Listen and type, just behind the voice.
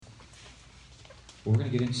What we're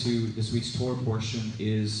going to get into this week's Torah portion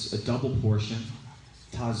is a double portion,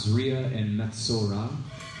 Tazria and Metzorah.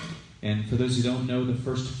 And for those who don't know, the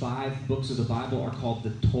first 5 books of the Bible are called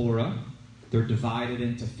the Torah. They're divided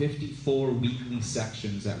into 54 weekly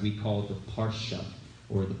sections that we call the Parsha,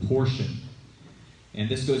 or the portion. And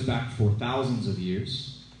this goes back for thousands of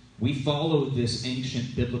years. We follow this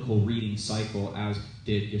ancient biblical reading cycle, as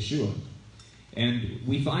did Yeshua. And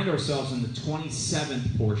we find ourselves in the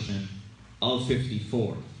 27th portion of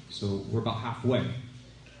 54. So we're about halfway.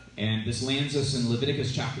 And this lands us in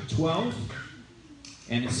Leviticus chapter 12.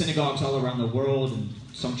 And in synagogues all around the world, and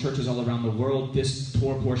some churches all around the world, this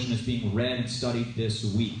Torah portion is being read and studied this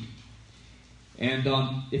week. And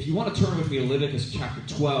if you want to turn with me to Leviticus chapter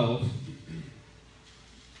 12,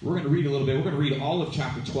 we're going to read a little bit. We're going to read all of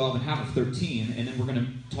chapter 12 and half of 13, and then we're going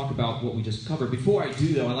to talk about what we just covered. Before I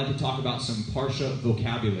do, though, I like to talk about some Parsha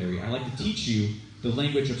vocabulary. I like to teach you the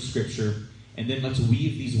language of Scripture, and then let's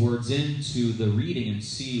weave these words into the reading and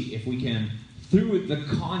see if we can, through the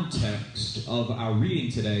context of our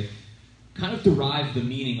reading today, kind of derive the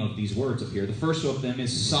meaning of these words up here. The first of them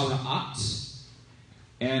is Sara'at,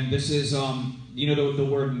 and this is, the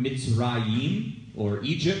word Mitzrayim, or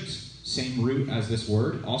Egypt, same root as this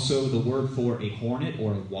word. Also the word for a hornet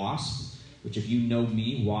or a wasp, which if you know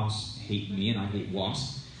me, wasps hate me and I hate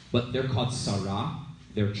wasps, but they're called Sarah.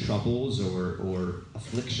 They're troubles or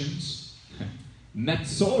afflictions.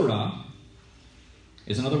 Metzorah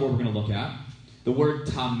is another word we're going to look at. The word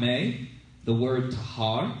Tameh, the word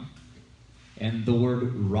Tahar, and the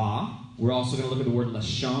word Ra. We're also going to look at the word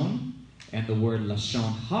Lashon and the word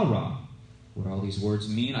Lashon Hara. What all these words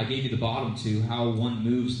mean. I gave you the bottom two. How one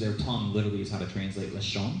moves their tongue literally is how to translate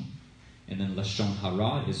Lashon. And then Lashon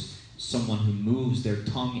Hara is someone who moves their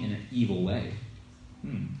tongue in an evil way.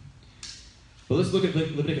 But let's look at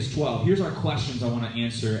Leviticus 12. Here's our questions I want to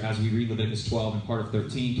answer as we read Leviticus 12 and part of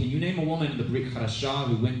 13. Can you name a woman in the Brit Chadashah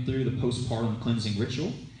who went through the postpartum cleansing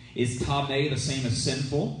ritual? Is Tameh the same as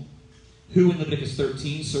sinful? Who in Leviticus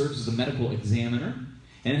 13 serves as the medical examiner?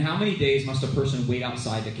 And in how many days must a person wait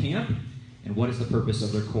outside the camp? And what is the purpose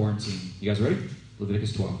of their quarantine? You guys ready?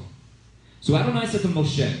 Leviticus 12. So Adonai said to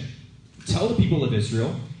Moshe, tell the people of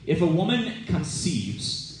Israel, if a woman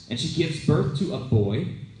conceives and she gives birth to a boy,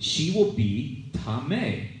 she will be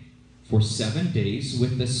Tameh for 7 days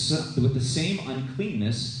with the same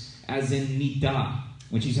uncleanness as in Nidah,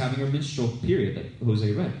 when she's having her menstrual period that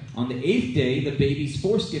Jose read. On the 8th day, the baby's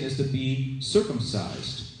foreskin is to be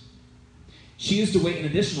circumcised. She is to wait an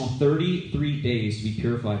additional 33 days to be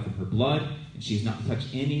purified from her blood, and she is not to touch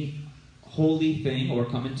any holy thing or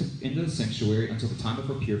come into the sanctuary until the time of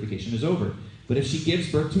her purification is over. But if she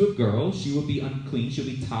gives birth to a girl, she will be unclean. She'll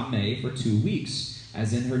be Tameh for 2 weeks,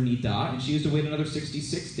 as in her Nidah, and she is to wait another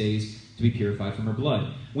 66 days to be purified from her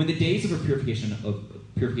blood. When the days of her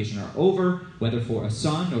purification are over, whether for a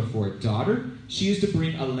son or for a daughter, she is to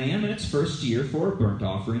bring a lamb in its first year for a burnt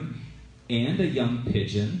offering, and a young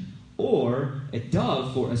pigeon, or a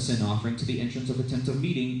dove for a sin offering to the entrance of the tent of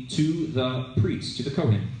meeting to the priest, to the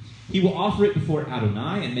Kohen. He will offer it before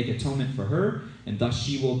Adonai and make atonement for her, and thus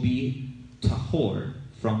she will be tahor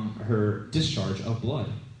from her discharge of blood.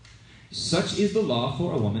 Such is the law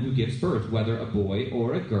for a woman who gives birth, whether a boy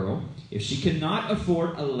or a girl. If she cannot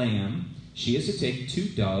afford a lamb, she is to take 2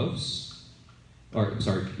 doves or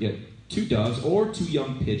 2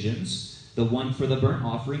 young pigeons, the one for the burnt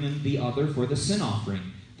offering and the other for the sin offering.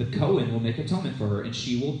 The Kohen will make atonement for her, and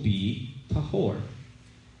she will be tahor.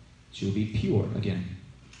 She will be pure again.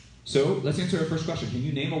 So let's answer our first question. Can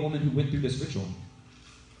you name a woman who went through this ritual?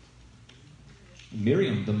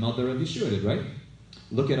 Miriam, the mother of Yeshua, did, right?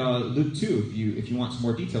 Look at Luke 2 if you want some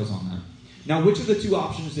more details on that. Now, which of the 2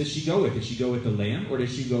 options did she go with? Did she go with the lamb, or did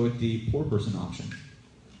she go with the poor person option?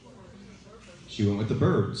 She went with the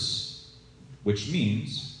birds, which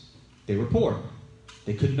means they were poor.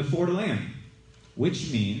 They couldn't afford a lamb,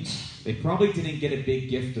 which means they probably didn't get a big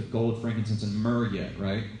gift of gold, frankincense, and myrrh yet,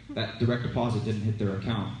 right? That direct deposit didn't hit their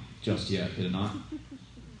account just yet, did it not?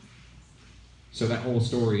 So that whole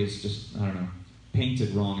story is just,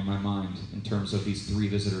 painted wrong in my mind in terms of these 3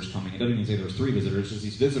 visitors coming. It doesn't even say there was 3 visitors, just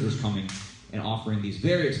these visitors coming and offering these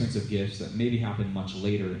very expensive gifts that maybe happened much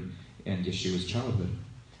later in Yeshua's childhood.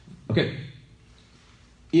 Okay.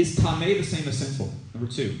 Is Tameh the same as sinful?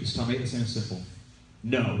 Number 2, is Tameh the same as sinful?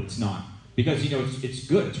 No, it's not. Because, it's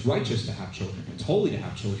good, it's righteous to have children. It's holy to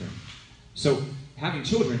have children. So, having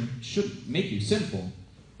children should make you sinful.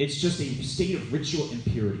 It's just a state of ritual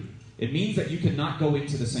impurity. It means that you cannot go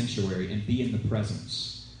into the sanctuary and be in the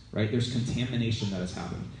presence, right? There's contamination that has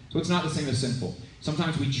happened. So it's not the same as sinful.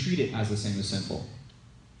 Sometimes we treat it as the same as sinful.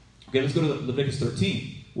 Okay, let's go to Leviticus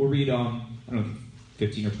 13. We'll read,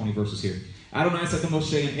 15 or 20 verses here. Adonai said to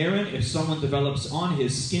Moshe and Aaron, if someone develops on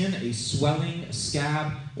his skin a swelling, a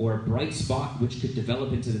scab, or a bright spot which could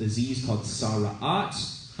develop into the disease called sara'at.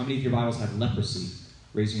 How many of your Bibles have leprosy?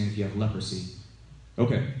 Raise your hand if you have leprosy.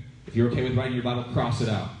 Okay. If you're okay with writing your Bible, cross it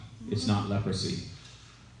out. It's not leprosy.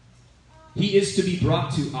 He is to be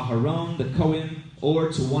brought to Aharon, the Kohen, or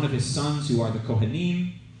to one of his sons who are the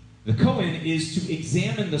Kohanim. The Kohen is to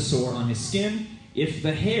examine the sore on his skin. If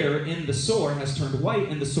the hair in the sore has turned white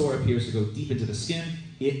and the sore appears to go deep into the skin,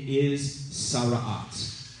 it is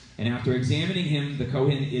sara'at. And after examining him, the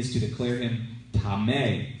Kohen is to declare him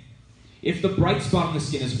tameh. If the bright spot on the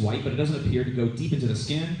skin is white, but it doesn't appear to go deep into the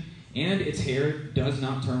skin, and its hair does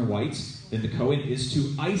not turn white, then the Kohen is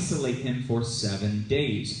to isolate him for 7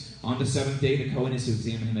 days. On the 7th day, the Kohen is to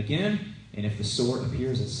examine him again, and if the sore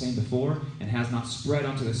appears as same before and has not spread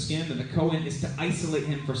onto the skin, then the Kohen is to isolate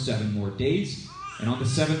him for 7 more days. And on the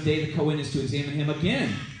 7th day, the Kohen is to examine him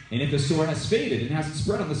again. And if the sore has faded and hasn't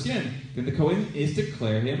spread on the skin, then the Kohen is to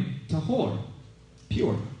declare him tahor,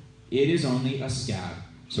 pure. It is only a scab.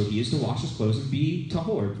 So he is to wash his clothes and be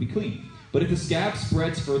tahor, be clean. But if the scab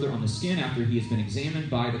spreads further on the skin after he has been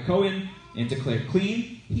examined by the Kohen and declared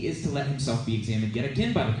clean, he is to let himself be examined yet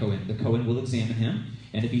again by the Kohen. The Kohen will examine him,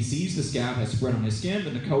 and if he sees the scab has spread on his skin,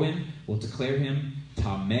 then the Kohen will declare him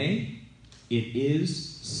tameh. It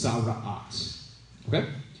is sara'at. Okay?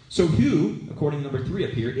 So who, according to number 3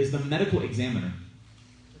 up here, is the medical examiner?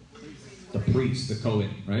 The priest, the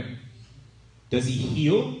Kohen, right? Does he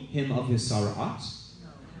heal him of his sara'at?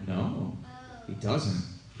 No, he doesn't.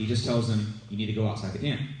 He just tells him, you need to go outside the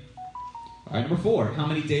camp. All right, number 4. How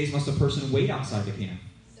many days must a person wait outside the camp?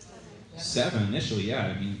 7 initially, yeah.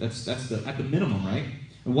 I mean, that's at the minimum, right?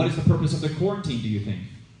 And what is the purpose of the quarantine, do you think?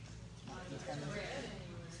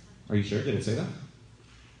 Are you sure? Did it say that?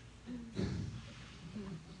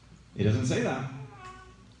 It doesn't say that.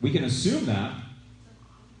 We can assume that,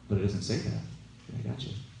 but it doesn't say that. I got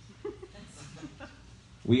you.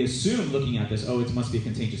 We assume, looking at this, it must be a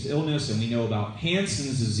contagious illness, and we know about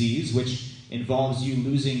Hansen's disease, which involves you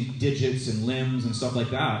losing digits and limbs and stuff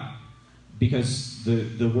like that, because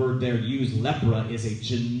the word there used, lepra, is a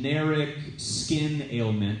generic skin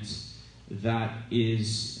ailment that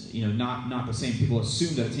is, not the same. People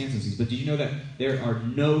assume that it's Hansen's disease, but do you know that there are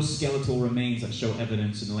no skeletal remains that show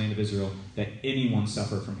evidence in the land of Israel that anyone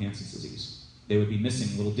suffered from Hansen's disease? They would be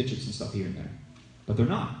missing little digits and stuff here and there, but they're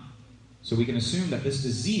not. So we can assume that this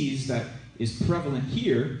disease that is prevalent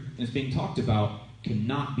here and is being talked about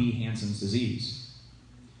cannot be Hansen's disease.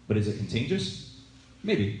 But is it contagious?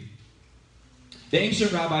 Maybe. The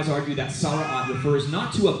ancient rabbis argue that sara'at refers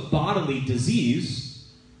not to a bodily disease,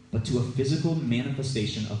 but to a physical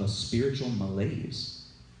manifestation of a spiritual malaise.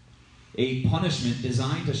 A punishment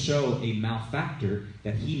designed to show a malefactor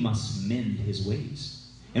that he must mend his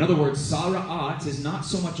ways. In other words, sara'at is not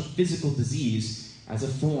so much a physical disease as a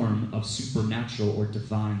form of supernatural or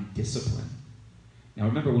divine discipline. Now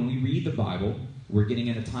remember, when we read the Bible, we're getting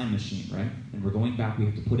in a time machine, right? And we're going back, we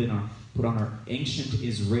have to put on our ancient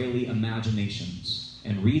Israeli imaginations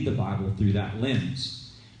and read the Bible through that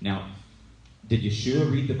lens. Now, did Yeshua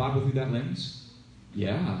read the Bible through that lens?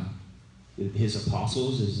 Yeah. Did his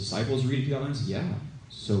apostles, his disciples read it through that lens? Yeah.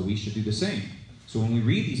 So we should do the same. So when we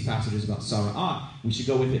read these passages about sara'at, we should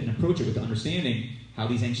go with it and approach it with the understanding how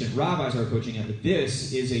these ancient rabbis are approaching it, that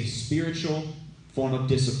this is a spiritual form of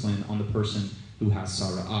discipline on the person who has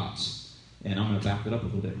sara'at. And I'm going to back that up a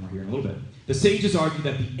little bit more here in a little bit. The sages argue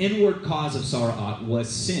that the inward cause of sara'at was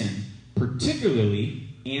sin, particularly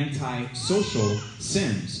anti-social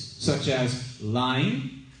sins, such as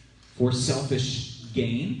lying for selfish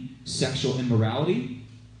gain, sexual immorality,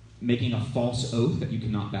 making a false oath that you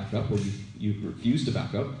cannot back up or you refuse to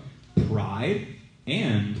back up, pride,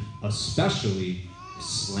 and especially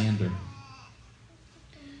slander.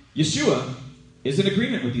 Yeshua is in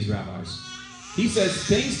agreement with these rabbis. He says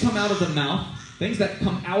things come out of the mouth, things that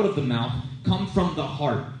come out of the mouth come from the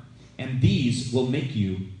heart, and these will make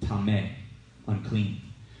you tameh, unclean.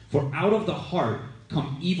 For out of the heart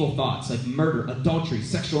come evil thoughts like murder, adultery,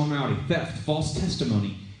 sexual immorality, theft, false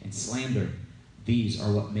testimony, and slander. These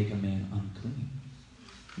are what make a man unclean.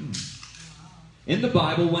 In the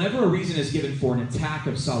Bible, whenever a reason is given for an attack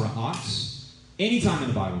of sara'at, anytime in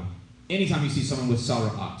the Bible, anytime you see someone with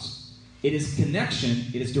sara'at, it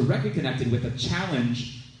is directly connected with a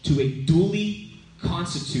challenge to a duly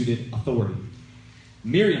constituted authority.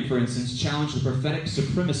 Miriam, for instance, challenged the prophetic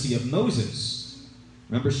supremacy of Moses.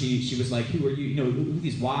 Remember, she was like, who are you? Who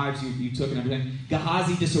these wives you took and everything.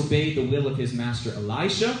 Gehazi disobeyed the will of his master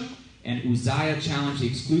Elisha, and Uzziah challenged the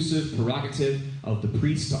exclusive prerogative of the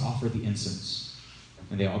priest to offer the incense.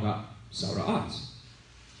 And they all got sara'at.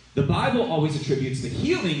 The Bible always attributes the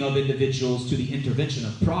healing of individuals to the intervention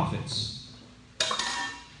of prophets.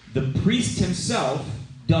 The priest himself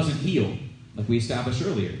doesn't heal, like we established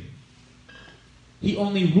earlier. He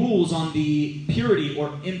only rules on the purity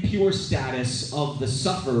or impure status of the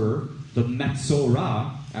sufferer, the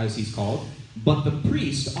Metzorah, as he's called, but the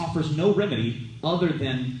priest offers no remedy other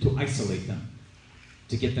than to isolate them,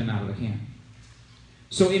 to get them out of the camp.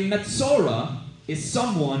 So a Metzorah is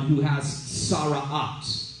someone who has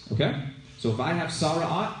sara'at, okay? So if I have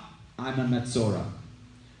sara'at, I'm a Metzorah.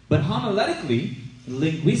 But homiletically,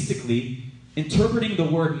 linguistically, interpreting the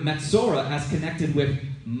word Metzorah as connected with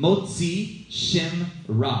Motzi Shem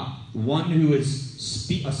Ra, one who is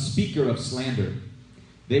a speaker of slander.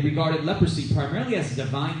 They regarded leprosy primarily as a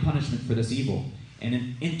divine punishment for this evil, and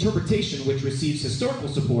an interpretation which receives historical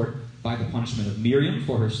support by the punishment of Miriam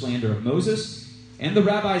for her slander of Moses, and the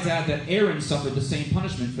rabbis add that Aaron suffered the same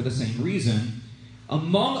punishment for the same reason.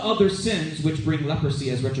 Among other sins which bring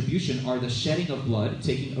leprosy as retribution are the shedding of blood,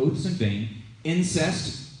 taking oaths in vain,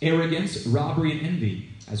 incest, arrogance, robbery, and envy,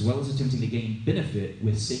 as well as attempting to gain benefit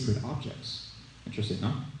with sacred objects. Interesting,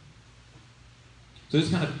 huh? So this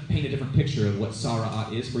kind of paint a different picture of what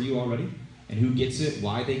sara'at is for you already, and who gets it,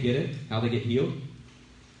 why they get it, how they get healed.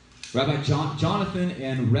 Rabbi Jonathan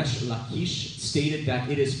and Resh Lakish stated that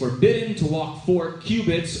it is forbidden to walk 4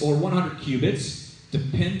 cubits or 100 cubits,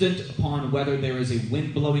 dependent upon whether there is a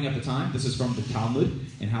wind blowing at the time. This is from the Talmud,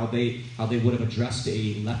 and how they would have addressed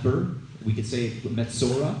a leper. We could say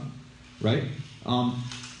Metzorah, right?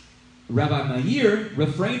 Rabbi Meir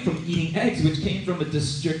refrained from eating eggs, which came from a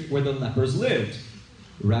district where the lepers lived.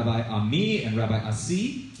 Rabbi Ami and Rabbi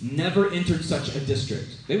Asi never entered such a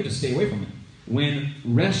district. They would just stay away from it. When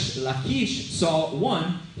Resh Lakish saw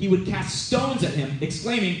one, he would cast stones at him,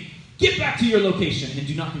 exclaiming, "Get back to your location and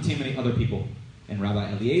do not contaminate other people." And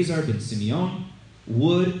Rabbi Eliezer ben Simeon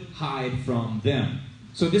would hide from them.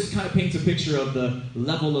 So this kind of paints a picture of the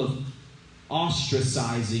level of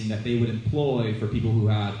ostracizing that they would employ for people who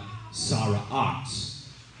had sara'at.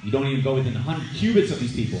 You don't even go within 100 cubits of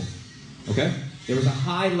these people. Okay? There was a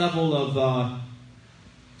high level of,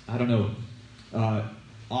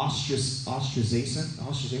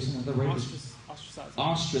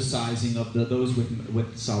 ostracizing of those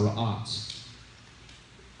with sara'at.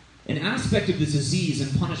 An aspect of this disease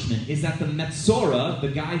and punishment is that the Metzorah, the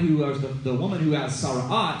guy who, or the woman who has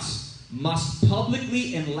sara'at, must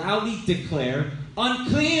publicly and loudly declare,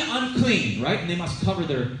 "Unclean, unclean," right? And they must cover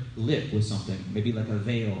their lip with something, maybe like a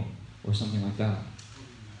veil or something like that.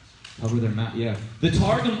 Cover their mouth, yeah. The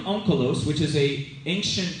Targum Onkelos, which is an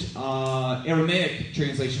ancient Aramaic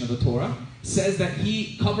translation of the Torah, says that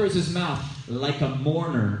he covers his mouth like a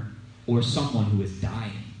mourner or someone who is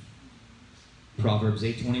dying. Proverbs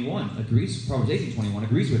 8:21 agrees. Proverbs 18:21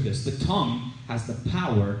 agrees with this. The tongue has the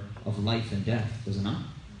power of life and death, does it not?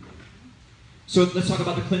 So let's talk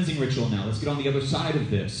about the cleansing ritual now. Let's get on the other side of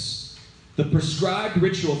this. The prescribed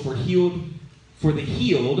ritual for the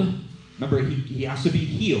healed. Remember, he has to be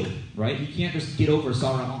healed, right? He can't just get over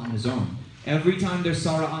sara'at on his own. Every time there's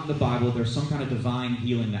sara'at in the Bible, there's some kind of divine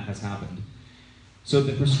healing that has happened. So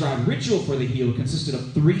the prescribed ritual for the healed consisted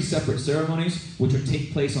of 3 separate ceremonies, which would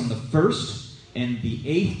take place on the 1st and the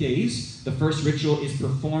 8th days. The first ritual is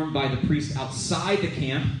performed by the priest outside the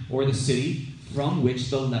camp or the city from which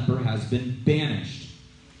the leper has been banished.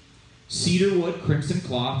 Cedar wood, crimson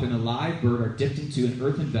cloth, and a live bird are dipped into an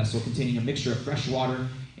earthen vessel containing a mixture of fresh water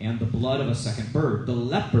and the blood of a second bird. The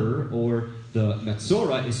leper, or the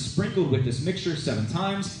Metzorah, is sprinkled with this mixture 7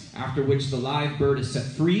 times, after which the live bird is set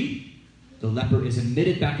free. The leper is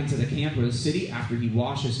admitted back into the camp or the city after he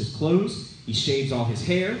washes his clothes. He shaves all his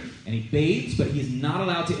hair, and he bathes, but he is not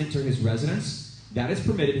allowed to enter his residence. That is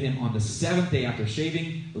permitted him on the 7th day after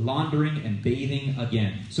shaving, laundering, and bathing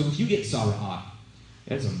again. So if you get sara'at,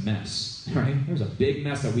 that's a mess, right? There's a big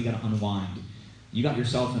mess that we got to unwind. You got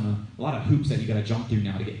yourself in a lot of hoops that you got to jump through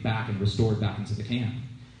now to get back and restored back into the camp.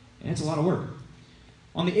 And it's a lot of work.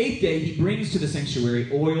 On the 8th day, he brings to the sanctuary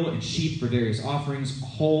oil and sheep for various offerings,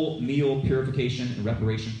 whole meal, purification, and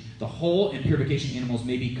reparation. The whole and purification animals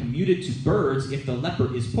may be commuted to birds if the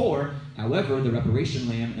leper is poor. However, the reparation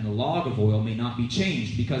lamb and the log of oil may not be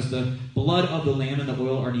changed, because the blood of the lamb and the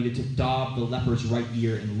oil are needed to daub the leper's right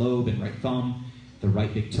ear and lobe and right thumb, the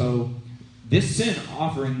right big toe. This sin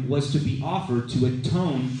offering was to be offered to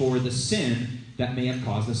atone for the sin that may have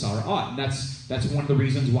caused the sara'at. And that's one of the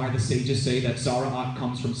reasons why the sages say that sara'at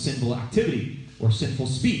comes from sinful activity or sinful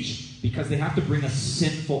speech, because they have to bring a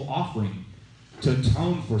sinful offering to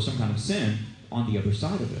atone for some kind of sin on the other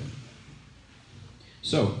side of it.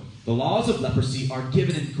 So, the laws of leprosy are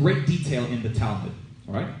given in great detail in the Talmud.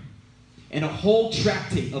 All right? and a whole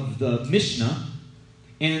tractate of the Mishnah,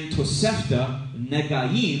 and Tosefta,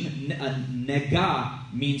 Negaim.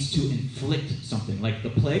 Nega means to inflict something, like the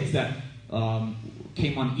plagues that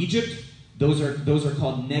came on Egypt. Those are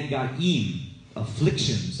called Negaim,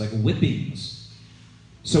 afflictions, like whippings.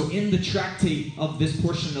 So in the tractate of this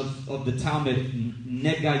portion of the Talmud,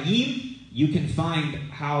 Negaim, you can find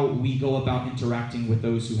how we go about interacting with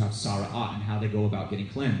those who have Sara'at and how they go about getting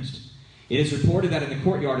cleansed. It is reported that in the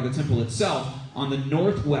courtyard of the temple itself, on the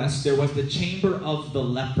northwest, there was the chamber of the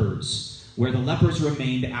lepers, where the lepers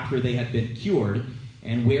remained after they had been cured,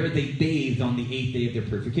 and where they bathed on the 8th day of their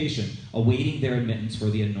purification, awaiting their admittance for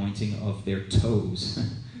the anointing of their toes.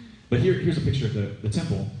 But here's a picture of the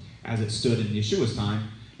temple as it stood in Yeshua's time,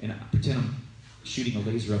 and I pretend I'm shooting a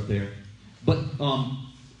laser up there. But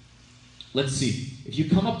let's see. If you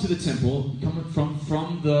come up to the temple, come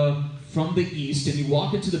from the east, and you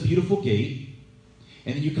walk into the beautiful gate,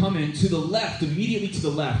 and then you come in, to the left, immediately to the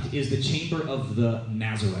left, is the chamber of the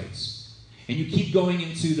Nazarites. And you keep going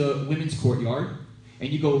into the women's courtyard, and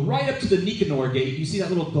you go right up to the Nicanor gate. You see that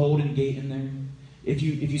little golden gate in there? If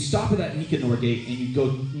you stop at that Nicanor gate and you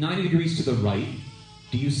go 90 degrees to the right,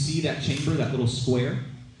 do you see that chamber, that little square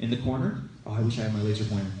in the corner? Oh, I wish I had my laser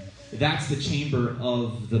pointer. That's the chamber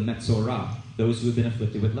of the Metzorah, those who have been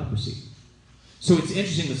afflicted with leprosy. So it's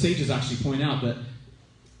interesting, the sages actually point out that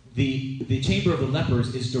the chamber of the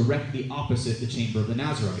lepers is directly opposite the chamber of the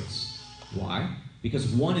Nazarites. Why? Because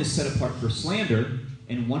one is set apart for slander,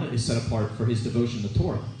 and one is set apart for his devotion to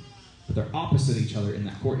Torah. But they're opposite each other in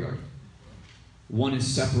that courtyard. One is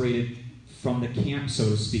separated from the camp, so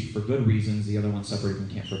to speak, for good reasons. The other one separated from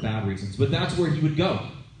the camp for bad reasons. But that's where he would go.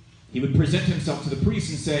 He would present himself to the priest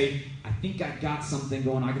and say, I think I got something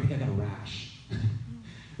going on. I think I got a rash.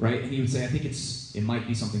 Right? And he would say, I think it might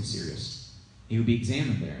be something serious. He would be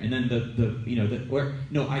examined there. And then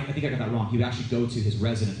I think I got that wrong. He would actually go to his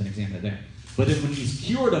residence and examine it there. But then when he's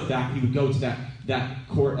cured of that, he would go to that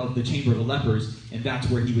court of the chamber of the lepers, and that's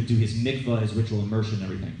where he would do his mikvah, his ritual immersion, and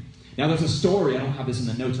everything. Now there's a story, I don't have this in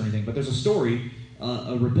the notes or anything, but there's a story,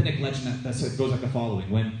 a rabbinic legend that goes like the following.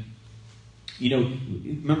 When,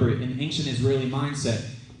 remember, in ancient Israeli mindset,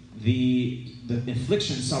 the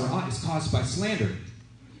affliction, sara'at, is caused by slander.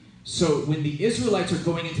 So when the Israelites are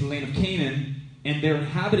going into the land of Canaan, and they're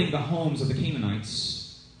inhabiting the homes of the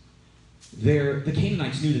Canaanites, the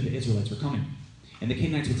Canaanites knew that the Israelites were coming. And the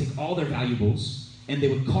Canaanites would take all their valuables, and they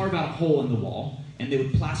would carve out a hole in the wall, and they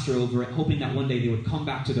would plaster over it, hoping that one day they would come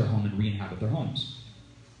back to their home and re-inhabit their homes.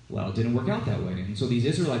 Well, it didn't work out that way. And so these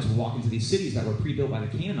Israelites would walk into these cities that were pre-built by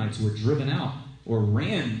the Canaanites, who were driven out or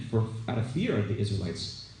ran out of fear of the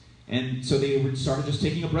Israelites. And so they started just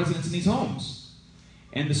taking up residence in these homes.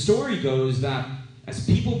 And the story goes that as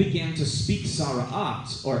people began to speak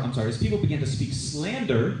as people began to speak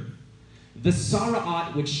slander, the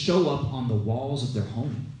sara'at would show up on the walls of their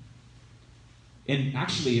home. And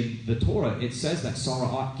actually, in the Torah, it says that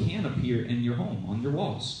sara'at can appear in your home, on your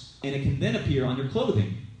walls. And it can then appear on your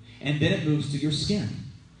clothing. And then it moves to your skin.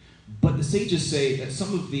 But the sages say that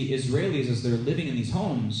some of the Israelis, as they're living in these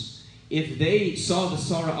homes, if they saw the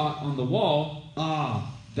sara'at on the wall,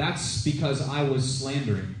 that's because I was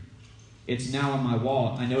slandering. It's now on my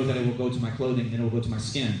wall. I know that it will go to my clothing, and it will go to my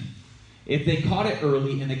skin. If they caught it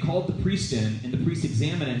early and they called the priest in, and the priest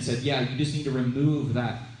examined it and said, yeah, you just need to remove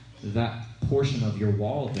that portion of your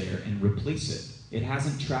wall there and replace it. It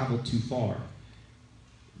hasn't traveled too far.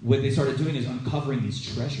 What they started doing is uncovering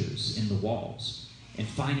these treasures in the walls and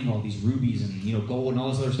finding all these rubies and gold and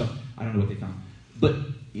all this other stuff. I don't know what they found. But,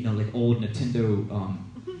 like old Nintendo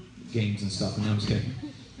games and stuff. And I'm just kidding.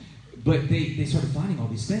 But they started finding all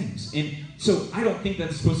these things. And so I don't think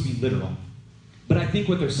that's supposed to be literal. But I think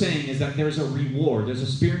what they're saying is that there's a reward. There's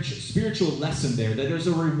a spiritual lesson there. That there's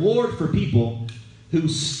a reward for people who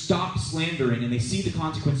stop slandering and they see the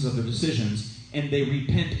consequences of their decisions and they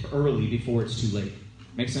repent early before it's too late.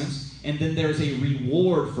 Make sense? And then there's a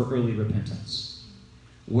reward for early repentance.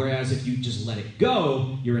 Whereas if you just let it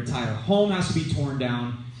go, your entire home has to be torn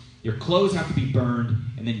down, your clothes have to be burned,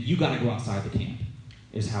 and then you got to go outside the camp,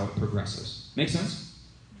 is how it progresses. Make sense?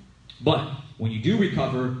 But when you do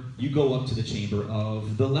recover, you go up to the chamber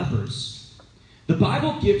of the lepers. The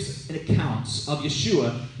Bible gives accounts of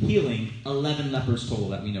Yeshua healing 11 lepers total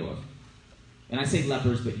that we know of. And I say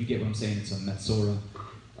lepers, but you get what I'm saying. It's a Metzorah.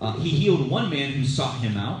 He healed one man who sought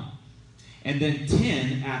him out, and then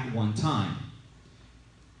 10 at one time.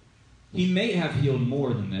 He may have healed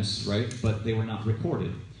more than this, right? But they were not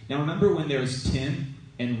recorded. Now remember when there's 10,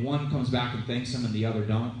 and one comes back and thanks him, and the other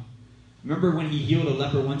don't? Remember when he healed a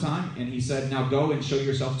leper one time, and he said, now go and show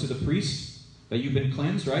yourself to the priest that you've been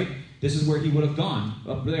cleansed, right? This is where he would have gone,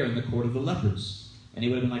 up there in the court of the lepers. And he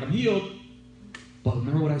would have been like, I'm healed. But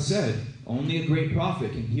remember what I said. Only a great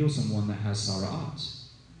prophet can heal someone that has sara'at.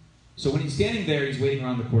 So when he's standing there, he's waiting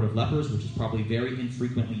around the court of lepers, which is probably very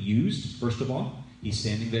infrequently used, first of all. He's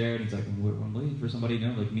standing there, and he's like, I'm waiting for somebody,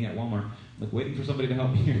 like me at Walmart. I'm like, waiting for somebody to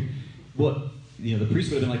help me here. Well, the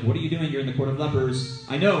priest would have been like, what are you doing? You're in the court of lepers.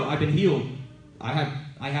 I know, I've been healed. I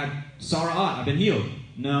had sara'at. I've been healed.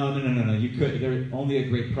 No. Only a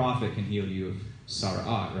great prophet can heal you of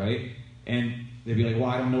sara'at, right? And they'd be like, well,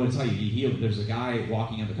 I don't know what to tell you. He healed. There's a guy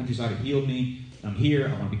walking on the countryside who healed me. I'm here.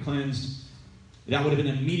 I want to be cleansed. That would have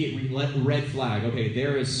been an immediate red flag. Okay,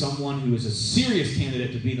 there is someone who is a serious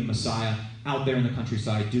candidate to be the Messiah out there in the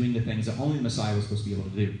countryside doing the things that only the Messiah was supposed to be able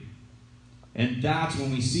to do. And that's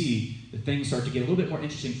when we see that things start to get a little bit more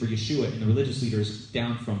interesting for Yeshua, and the religious leaders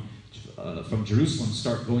down from Jerusalem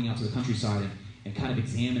start going out to the countryside and kind of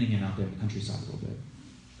examining him out there in the countryside a little bit.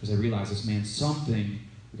 Because they realize this man's something,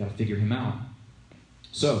 we've got to figure him out.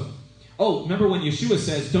 So, remember when Yeshua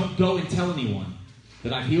says, don't go and tell anyone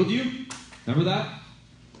that I've healed you? Remember that?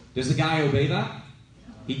 Does the guy obey that?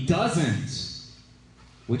 He doesn't.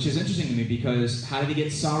 Which is interesting to me because how did he get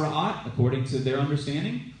sara'at, according to their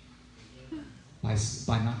understanding? By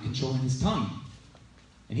not controlling his tongue.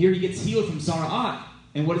 And here he gets healed from sara'at.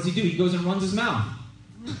 And what does he do? He goes and runs his mouth.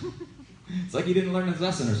 It's like he didn't learn his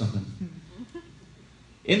lesson or something.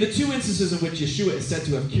 In the two instances in which Yeshua is said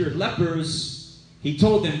to have cured lepers, he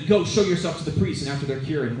told them, go show yourself to the priest, and after their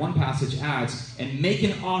cure, in one passage adds, and make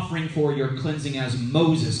an offering for your cleansing as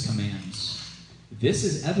Moses commands. This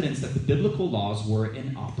is evidence that the biblical laws were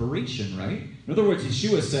in operation, right? In other words,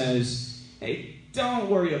 Yeshua says, hey, don't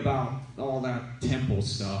worry about all that temple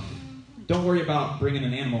stuff. Don't worry about bringing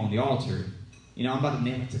an animal on the altar. I'm about to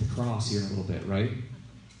nail it to the cross here in a little bit, right?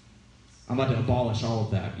 I'm about to abolish all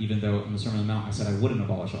of that, even though in the Sermon on the Mount I said I wouldn't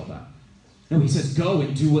abolish all that. No, he says, go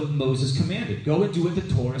and do what Moses commanded. Go and do what the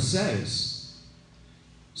Torah says.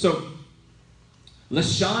 So,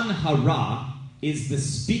 Lashon hara is the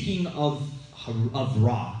speaking of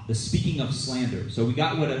ra, the speaking of slander. So we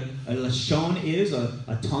got what a lashon is,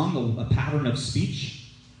 a tongue, a pattern of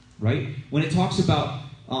speech, right? When it talks about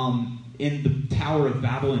in the Tower of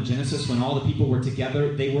Babel in Genesis, when all the people were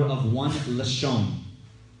together, they were of one lashon.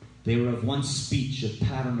 They were of one speech, a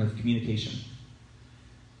pattern of communication.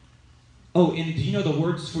 Oh, and do you know the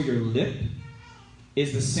words for your lip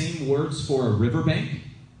is the same words for a riverbank?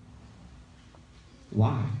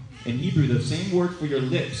 Why? In Hebrew, the same word for your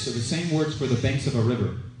lips are the same words for the banks of a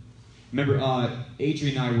river. Remember,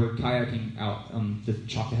 Adrian and I were kayaking out the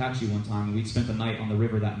Choctawhatchee one time, and we'd spent the night on the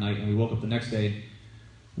river that night, and we woke up the next day.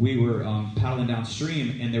 We were paddling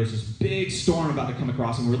downstream, and there was this big storm about to come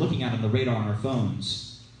across, and we were looking at it on the radar on our phones.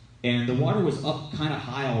 And the water was up kind of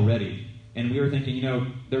high already. And we were thinking,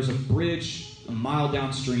 there's a bridge a mile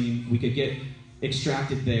downstream. We could get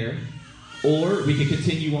extracted there. Or we could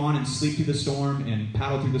continue on and sleep through the storm and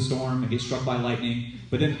paddle through the storm and get struck by lightning.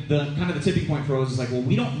 But then the tipping point for us is like, well,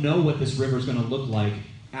 we don't know what this river is going to look like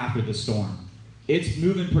after the storm. It's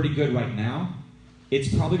moving pretty good right now.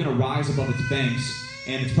 It's probably going to rise above its banks,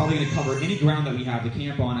 and it's probably going to cover any ground that we have to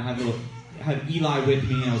camp on. I had Eli with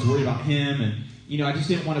me, and I was worried about him, and I just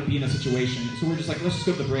didn't want to be in a situation. So we're just like, let's just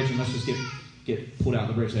go to the bridge and let's just get pulled out of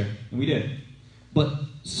the bridge there. And we did. But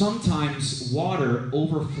sometimes water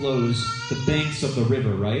overflows the banks of the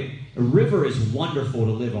river, right? A river is wonderful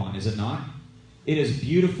to live on, is it not? It is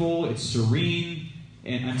beautiful, it's serene,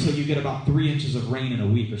 and until you get about 3 inches of rain in a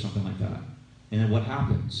week or something like that. And then what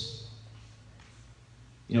happens?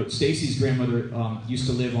 Stacy's grandmother used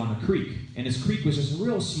to live on a creek, and his creek was just a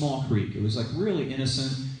real small creek. It was like really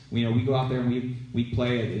innocent. We go out there and we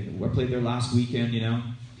play. I played there last weekend,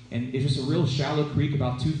 and it's just a real shallow creek,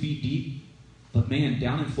 about 2 feet deep. But man,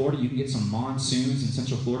 down in Florida, you can get some monsoons in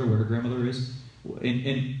Central Florida where her grandmother is,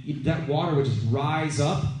 and that water would just rise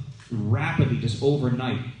up rapidly, just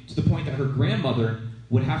overnight, to the point that her grandmother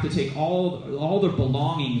would have to take all their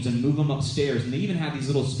belongings and move them upstairs. And they even had these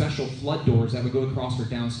little special flood doors that would go across her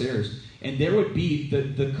downstairs. And there would be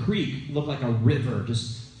the creek looked like a river,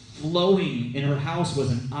 just flowing, and her house was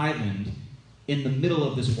an island in the middle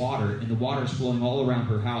of this water, and the water is flowing all around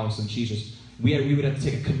her house, and we would have to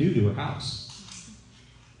take a canoe to her house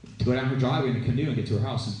to go down her driveway in a canoe and get to her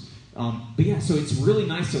house. But yeah, so it's really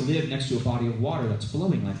nice to live next to a body of water that's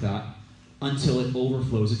flowing like that until it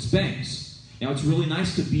overflows its banks. Now, it's really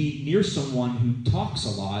nice to be near someone who talks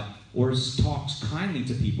a lot or talks kindly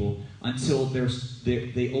to people until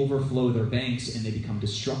they overflow their banks and they become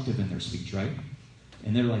destructive in their speech, right?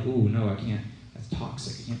 And they're like, oh, no, I can't. That's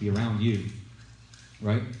toxic. I can't be around you,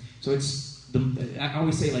 right? So I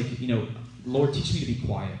always say, Lord, teach me to be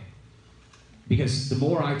quiet. Because the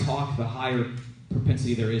more I talk, the higher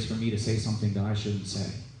propensity there is for me to say something that I shouldn't say.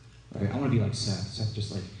 Right? I want to be like Seth. Seth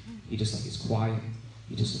he is quiet.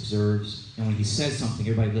 He just observes. And when he says something,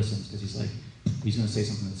 everybody listens because he's going to say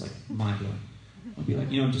something that's like mind-blowing. I'll be like,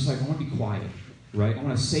 I want to be quiet. Right? I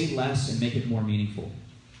want to say less and make it more meaningful.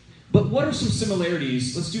 But what are some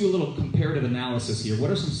similarities? Let's do a little comparative analysis here. What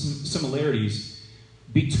are some similarities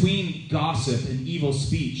between gossip and evil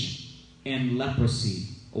speech and leprosy,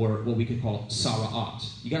 or what we could call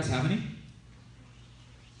sara'at? You guys have any?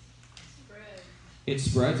 It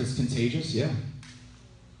spreads. It's contagious. Yeah.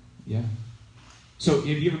 Yeah. So have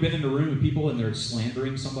you ever been in a room with people and they're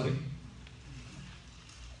slandering somebody?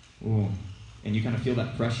 Ooh. And you kind of feel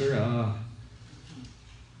that pressure?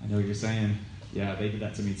 I know what you're saying. Yeah, they did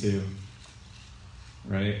that to me too.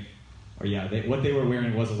 Right? Or yeah, what they were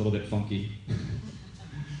wearing was a little bit funky.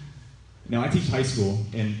 Now, I teach high school,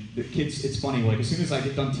 and the kids, it's funny, as soon as I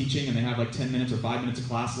get done teaching and they have 10 minutes or 5 minutes of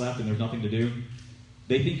class left and there's nothing to do,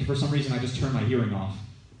 they think for some reason I just turn my hearing off.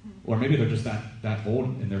 Or maybe they're just that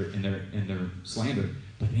old in their slander.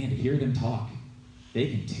 But man, to hear them talk, they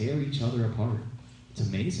can tear each other apart. It's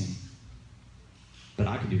amazing. But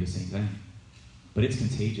I can do the same thing. But it's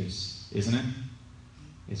contagious, isn't it?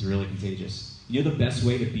 It's really contagious. You know the best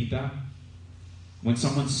way to beat that? When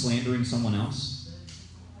someone's slandering someone else,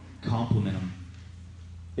 compliment them.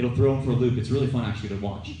 It'll throw them for a loop. It's really fun, actually, to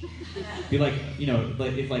watch. Be like,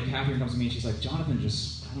 if Catherine comes to me and she's like, Jonathan he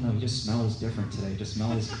just smells different today. Just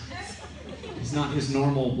smells, it's not his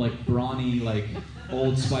normal, brawny,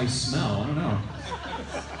 Old Spice smell. I don't know.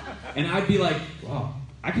 And I'd be like, wow,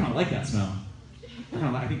 I kind of like that smell.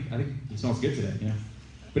 I think it smells good today,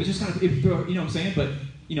 But it's just kind of, you know what I'm saying? But,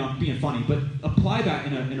 I'm being funny. But apply that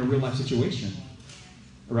in a real life situation,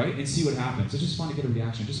 right? And see what happens. It's just fun to get a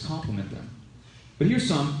reaction. Just compliment them. But here's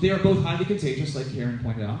some. They are both highly contagious, like Karen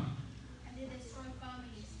pointed out. And they destroy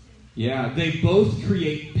families too. Yeah, they both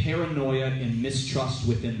create paranoia and mistrust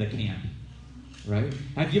within the camp, right?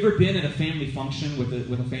 Have you ever been at a family function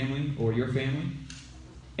with a family or your family,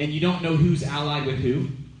 and you don't know who's allied with who?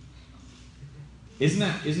 Isn't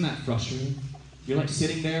that frustrating? You're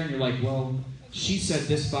sitting there and you're like, well, she said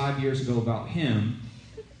this 5 years ago about him,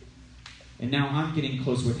 and now I'm getting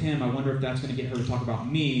close with him. I wonder if that's going to get her to talk about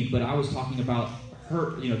me, but I was talking about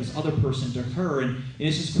her, this other person to her, and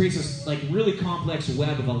it just creates this really complex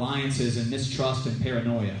web of alliances and mistrust and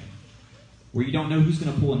paranoia, where you don't know who's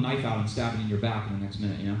going to pull a knife out and stab it in your back in the next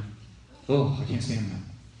minute, Oh, I can't stand that.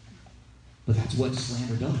 But that's what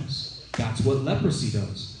slander does. That's what leprosy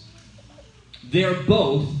does. They're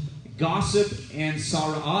both, gossip and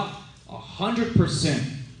sara'at,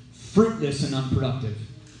 100% fruitless and unproductive.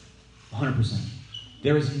 100%.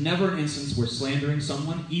 There is never an instance where slandering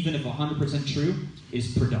someone, even if 100% true,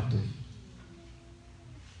 is productive.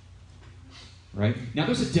 Right? Now,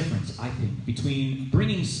 there's a difference, I think, between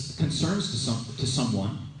bringing concerns to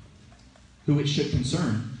someone who it should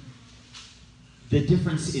concern. The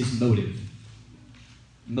difference is motive.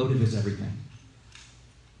 Motive is everything.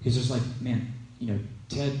 Because there's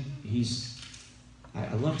Ted,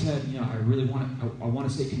 I love Ted, I really I want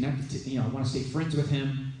to stay connected to, I want to stay friends with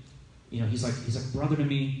him. He's like brother to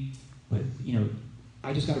me, but,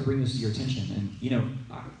 I just got to bring this to your attention. And,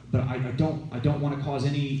 but I don't want to cause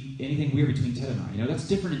anything weird between Ted and I. That's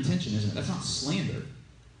different intention, isn't it? That's not slander.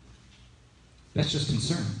 That's just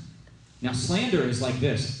concern. Now, slander is like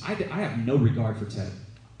this. I have no regard for Ted.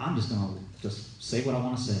 I'm just going to just say what I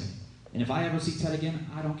want to say. And if I ever see Ted again,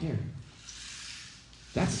 I don't care.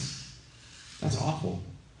 That's awful.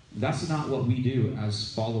 That's not what we do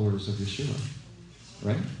as followers of Yeshua,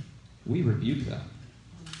 right? We rebuke that.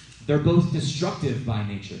 They're both destructive by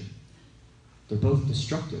nature. They're both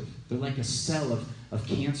destructive. They're like a cell of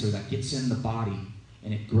cancer that gets in the body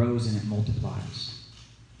and it grows and it multiplies.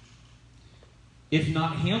 If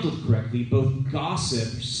not handled correctly, both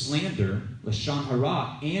gossip, slander, lashon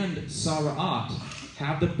hara, and sara'at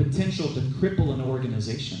have the potential to cripple an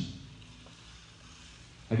organization.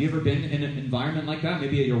 Have you ever been in an environment like that?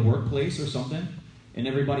 Maybe at your workplace or something, and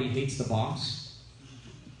everybody hates the boss?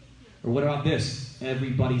 Or what about this?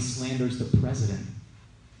 Everybody slanders the president.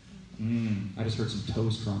 I just heard some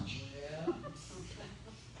toes crunch.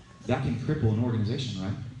 That can cripple an organization,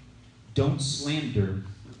 right? Don't slander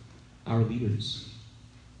our leaders.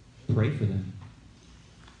 Pray for them.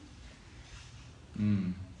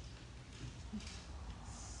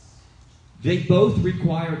 They both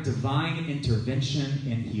require divine intervention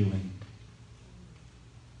and healing.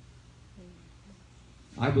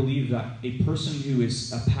 I believe that a person who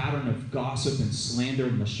is a pattern of gossip and slander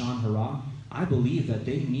and lashon hara, I believe that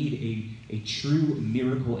they need a true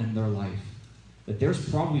miracle in their life. that there's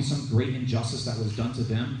probably some great injustice that was done to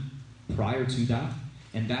them prior to that,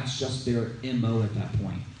 and that's just their MO at that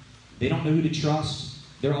point. They don't know who to trust.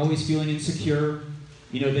 They're always feeling insecure.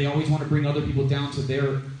 They always want to bring other people down to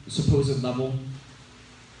their supposed level.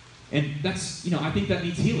 And that's, I think that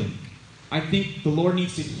needs healing. I think the Lord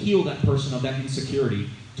needs to heal that person of that insecurity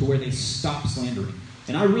to where they stop slandering.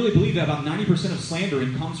 And I really believe that about 90% of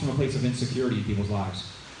slandering comes from a place of insecurity in people's lives.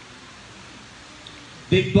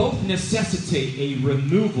 They both necessitate a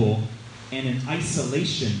removal and an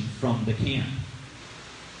isolation from the camp.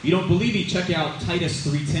 If you don't believe me, check out Titus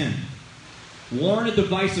 3:10. Warn a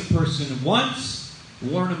divisive person once,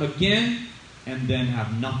 warn them again, and then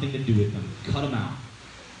have nothing to do with them. Cut them out.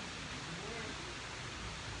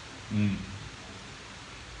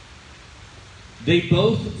 They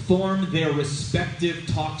both form their respective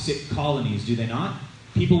toxic colonies, do they not?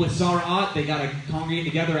 People with Sara'at, they got to congregate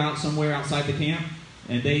together out somewhere outside the camp,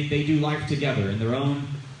 and they do life together in their own,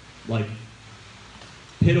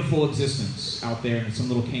 pitiful existence out there in some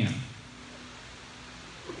little camp.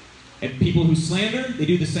 And people who slander, they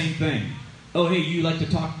do the same thing. Oh, hey, you like to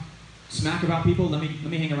talk smack about people? Let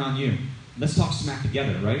me hang around you. Let's talk smack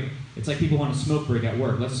together, right? It's like people want a smoke break at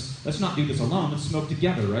work. Let's not do this alone. Let's smoke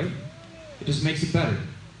together, right? It just makes it better.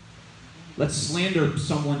 Let's slander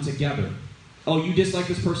someone together. Oh, you dislike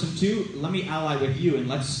this person too? Let me ally with you, and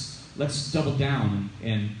let's double down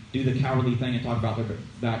and do the cowardly thing and talk about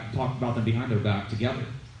them behind their back together.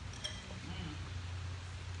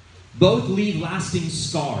 Both leave lasting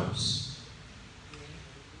scars.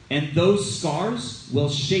 And those scars will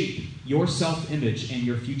shape your self-image and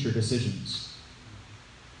your future decisions.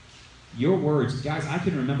 Your words, guys, I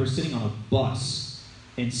can remember sitting on a bus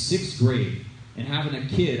in 6th grade and having a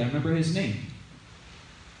kid, I remember his name.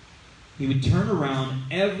 He would turn around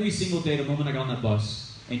every single day the moment I got on that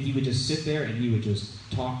bus, and he would just sit there and he would just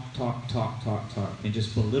talk, and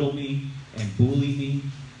just belittle me and bully me,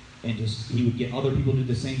 and he would get other people to do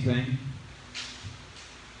the same thing.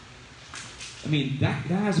 I mean, that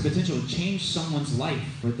has the potential to change someone's life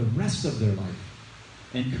for the rest of their life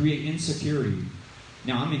and create insecurity.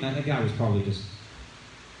 Now, I mean, that guy was probably just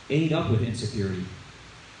ate up with insecurity.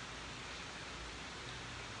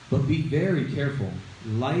 But be very careful.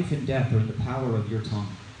 Life and death are in the power of your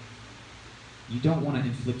tongue. You don't want to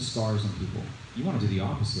inflict scars on people. You want to do the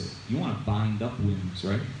opposite. You want to bind up wounds,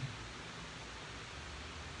 right?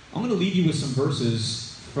 I'm going to leave you with some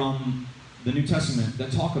verses from the New Testament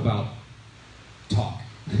that talk about talk.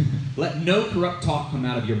 Let no corrupt talk come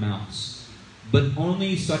out of your mouths, but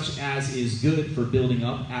only such as is good for building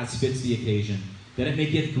up as fits the occasion, that it may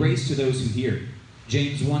give grace to those who hear.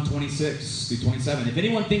 James 1:26-27. If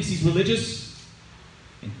anyone thinks he's religious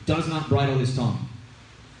and does not bridle his tongue,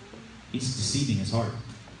 he's deceiving his heart.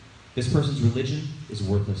 This person's religion is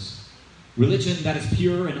worthless. Religion that is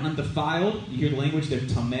pure and undefiled, you hear the language there,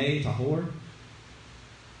 tameh, tahor,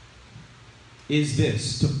 is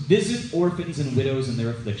this: to visit orphans and widows in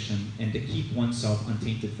their affliction and to keep oneself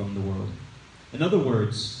untainted from the world. In other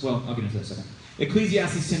words, well, I'll get into that in a second.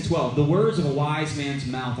 Ecclesiastes 10:12, the words of a wise man's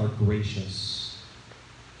mouth are gracious,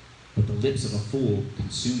 but the lips of a fool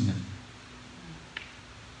consume him.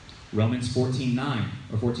 Romans 14:9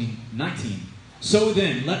 or 14:19. So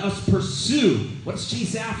then, let us pursue, let's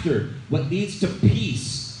chase after what leads to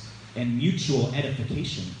peace and mutual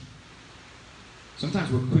edification.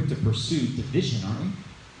 Sometimes we're quick to pursue division, aren't we?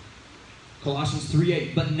 Colossians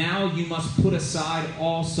 3:8. But now you must put aside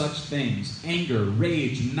all such things: anger,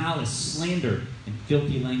 rage, malice, slander, and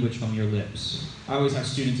filthy language from your lips. I always have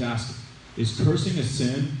students ask, is cursing a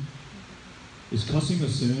sin? Is cussing a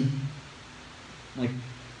sin? I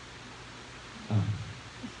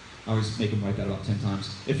always make them write that about 10 times.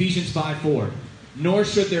 Ephesians 5:4. Nor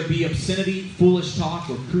should there be obscenity, foolish talk,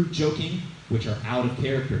 or crude joking, which are out of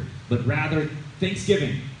character, but rather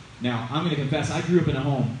thanksgiving. Now, I'm going to confess, I grew up in a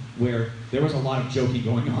home where there was a lot of joking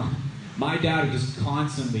going on. My dad just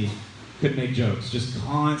constantly could make jokes, just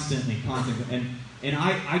constantly. And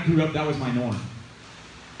I grew up, that was my norm.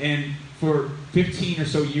 And for 15 or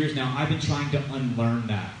so years now, I've been trying to unlearn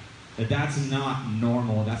that. That's not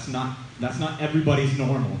normal. That's not everybody's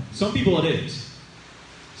normal. Some people it is.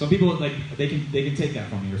 Some people, they can take that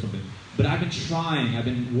from me or something. But I've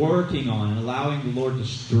been working on and allowing the Lord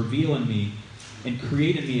to reveal in me and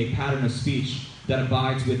create in me a pattern of speech that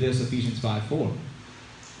abides with this, Ephesians 5:4.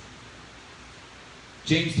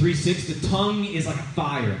 James 3:6, the tongue is like a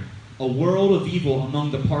fire, a world of evil among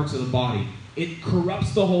the parts of the body. It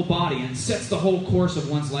corrupts the whole body and sets the whole course of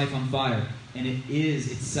one's life on fire. And it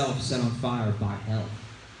is itself set on fire by hell.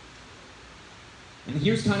 And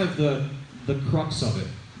here's kind of the crux of it.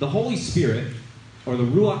 The Holy Spirit, or the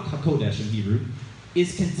Ruach HaKodesh in Hebrew,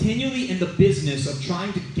 is continually in the business of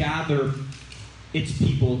trying to gather its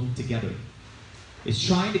people together. It's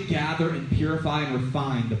trying to gather and purify and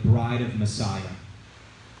refine the bride of Messiah.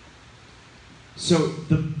 So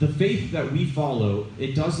the faith that we follow,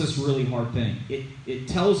 it does this really hard thing. It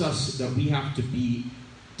tells us that we have to be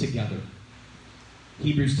together.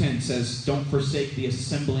 Hebrews 10 says, don't forsake the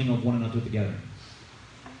assembling of one another together.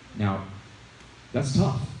 Now, that's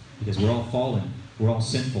tough because we're all fallen, we're all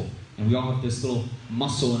sinful, and we all have this little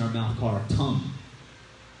muscle in our mouth called our tongue.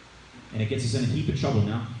 And it gets us in a heap of trouble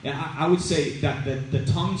now. And I would say that the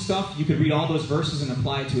tongue stuff, you could read all those verses and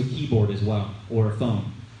apply it to a keyboard as well, or a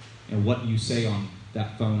phone, and what you say on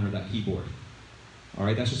that phone or that keyboard. All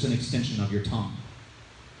right, that's just an extension of your tongue.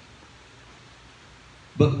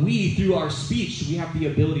 But we, through our speech, we have the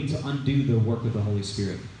ability to undo the work of the Holy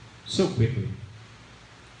Spirit so quickly.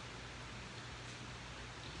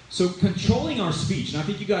 So controlling our speech, and I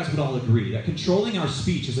think you guys would all agree that controlling our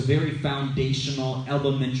speech is a very foundational,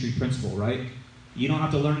 elementary principle, right? You don't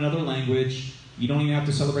have to learn another language. You don't even have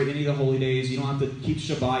to celebrate any of the holy days. You don't have to keep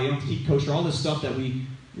Shabbat. You don't have to keep kosher. All this stuff that we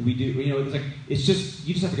do, you know, it's just,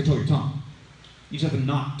 you just have to control your tongue. You just have to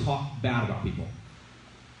not talk bad about people.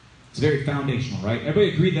 It's very foundational, right?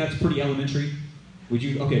 Everybody agree that's pretty elementary? Would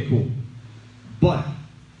you? Okay, cool. But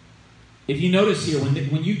if you notice here,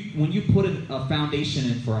 when you put a foundation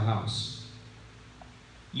in for a house,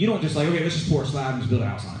 you don't just like, okay, let's just pour a slab and just build a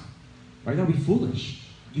house on it. Right? That would be foolish.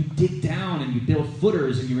 You dig down and you build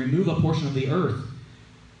footers and you remove a portion of the earth.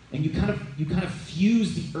 And you kind of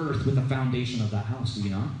fuse the earth with the foundation of that house, do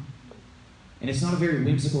you not? And it's not a very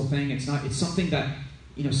whimsical thing. It's something that,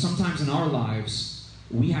 you know, sometimes in our lives,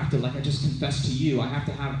 we have to, like I just confessed to you, I have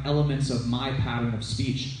to have elements of my pattern of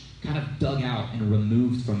speech kind of dug out and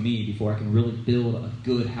removed from me before I can really build a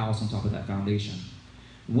good house on top of that foundation.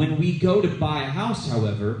 When we go to buy a house,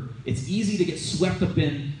 however, it's easy to get swept up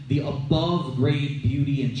in the above-grade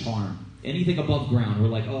beauty and charm. Anything above ground, we're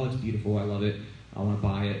like, oh, it's beautiful, I love it, I want to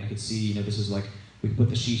buy it. I could see, you know, this is like, we could put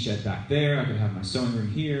the she shed back there, I could have my sewing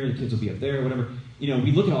room here, the kids will be up there, whatever. You know,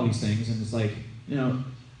 we look at all these things and it's like, you know,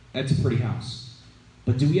 that's a pretty house.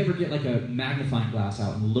 But do we ever get like a magnifying glass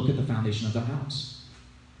out and look at the foundation of the house?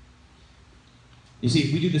 You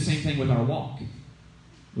see, we do the same thing with our walk.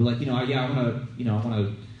 We're like, I want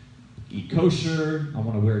to eat kosher. I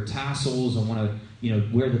want to wear tassels. I want to,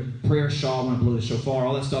 wear the prayer shawl. I want to blow the shofar.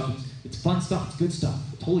 All that stuff. It's fun stuff. It's good stuff.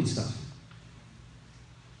 It's holy stuff.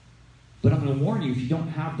 But I'm going to warn you, if you don't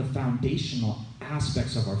have the foundational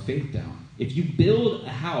aspects of our faith down, if you build a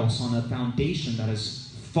house on a foundation that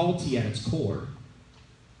is faulty at its core,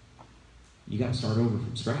 you got to start over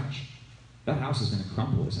from scratch. That house is going to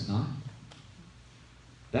crumble, is it not?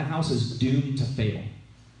 That house is doomed to fail.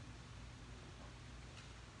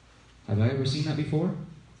 Have I ever seen that before?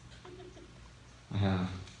 I have.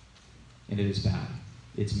 And it is bad.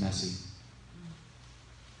 It's messy.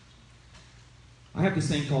 I have this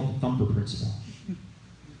thing called the thumper principle.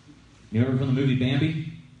 You remember from the movie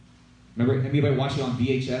Bambi? Remember, anybody watched it on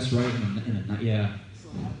VHS, right? Yeah.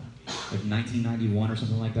 Like 1991 or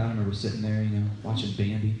something like that. I remember sitting there, watching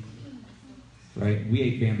Bambi. Right? We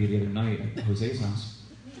ate Bambi the other night at Jose's house.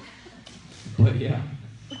 But yeah.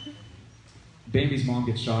 Bambi's mom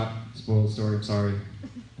gets shot. Spoiled story, I'm sorry.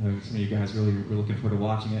 Some of you guys really were looking forward to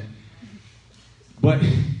watching it. But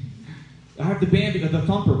I have the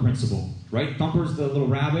thumper principle, right? Thumper's the little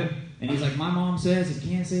rabbit, and he's like, my mom says it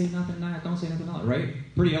can't say nothing, don't say nothing else, right?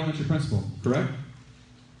 Pretty elementary principle, correct?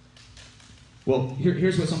 Well,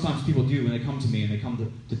 here's what sometimes people do when they come to me and they come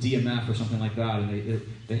to DMF or something like that, and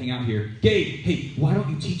they hang out here. Gabe, hey, why don't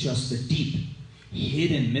you teach us the deep,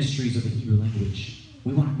 hidden mysteries of the Hebrew language?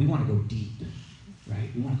 We want to go deep, right?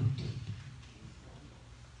 We want to go deep,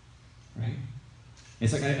 right?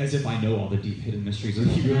 It's like as if I know all the deep, hidden mysteries of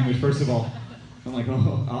the Hebrew language. First of all, I'm like,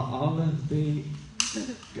 Aleph, Beit,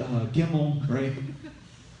 Gimel, right?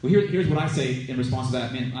 Well, here's what I say in response to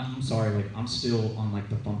that. Man, I'm sorry, like I'm still on like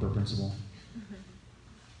the thumper principle.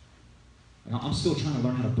 I'm still trying to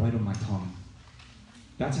learn how to bridle my tongue.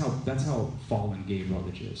 That's how fallen Gabe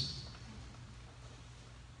Rutledge is.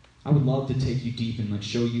 I would love to take you deep and like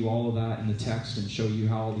show you all of that in the text and show you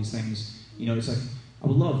how all these things, it's like, I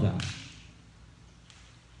would love that.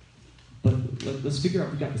 But let's figure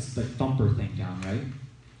out we got this thumper thing down, right?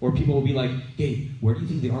 Or people will be like, Gabe, where do you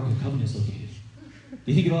think the Ark of the Covenant is located? Do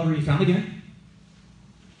you think it'll ever be found again?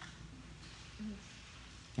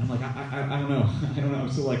 And I'm like, I don't know. I don't know.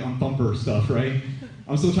 I'm still like on thumper stuff, right?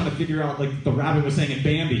 I'm still trying to figure out, like the rabbit was saying in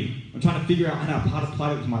Bambi, I'm trying to figure out how to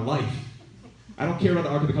apply it to my life. I don't care about the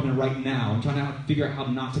Ark of the Covenant right now. I'm trying to figure out how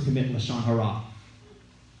not to commit Lashon Hara.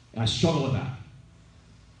 And I struggle with that.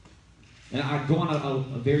 And I'd go on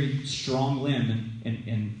a very strong limb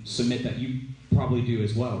and submit that you probably do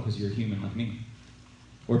as well, because you're a human like me.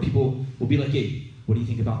 Or people will be like, hey, what do you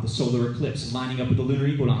think about the solar eclipse lining up with the lunar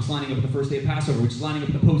equinox, lining up with the first day of Passover, which is lining up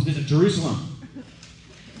with the Pope's visit to Jerusalem?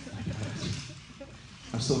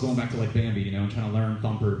 I'm still going back to like Bambi, and trying to learn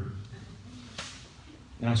Thumper.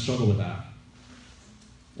 And I struggle with that.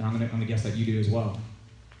 And I'm gonna guess that you do as well.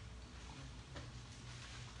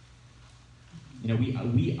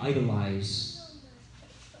 We idolize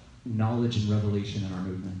knowledge and revelation in our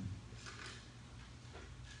movement.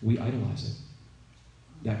 We idolize it.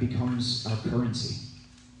 That becomes our currency.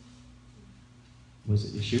 Was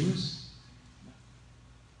it Yeshua's?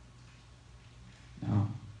 No.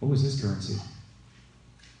 What was his currency?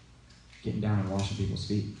 Getting down and washing people's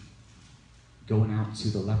feet. Going out to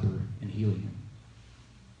the leper and healing him.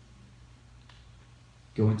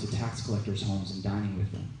 Going to tax collectors' homes and dining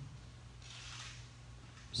with them.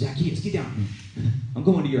 Zacchaeus, get down. I'm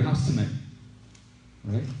going to your house tonight.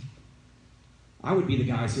 Right? I would be the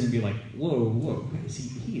guy sitting and be like, whoa,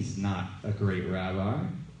 he's not a great rabbi.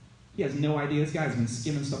 He has no idea. This guy's been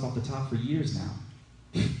skimming stuff off the top for years now.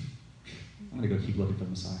 I'm going to go keep looking for the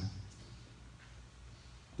Messiah.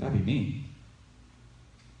 That'd be me.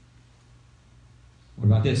 What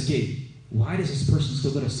about this? Gabe, why does this person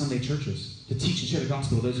still go to Sunday churches to teach and share the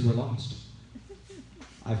gospel to those who are lost?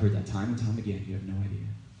 I've heard that time and time again. You have no idea.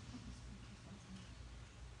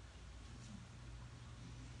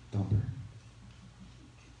 Thumper.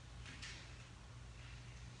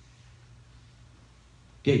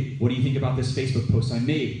 Gabe, what do you think about this Facebook post I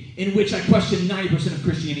made in which I question 90% of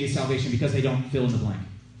Christianity's salvation because they don't fill in the blank?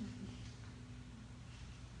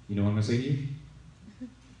 You know what I'm going to say to you?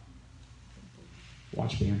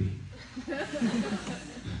 Watch Bambi. There's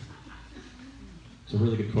a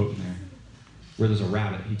really good quote in there where there's a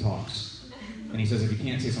rabbit, he talks. And he says, if you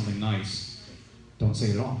can't say something nice, don't say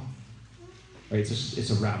it at all. Right? It's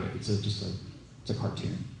a rabbit. It's a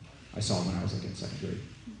cartoon. I saw it when I was in second grade.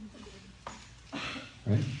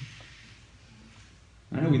 Right?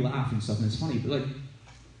 I know we laugh and stuff, and it's funny, but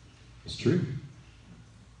it's true.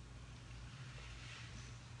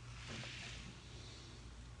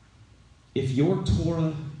 If your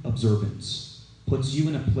Torah observance puts you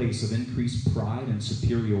in a place of increased pride and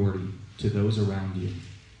superiority to those around you,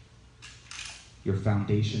 your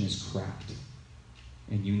foundation is cracked,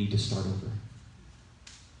 and you need to start over.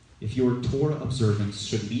 If your Torah observance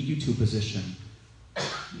should lead you to a position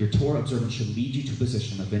Your Torah observance should lead you to a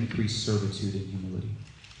position of increased servitude and humility.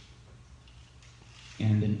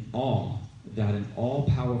 And in awe that an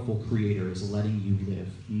all-powerful Creator is letting you live,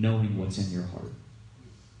 knowing what's in your heart.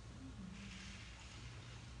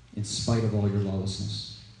 In spite of all your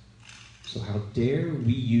lawlessness. So how dare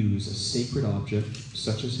we use a sacred object,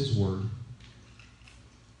 such as His Word,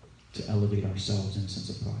 to elevate ourselves in a sense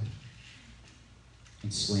of pride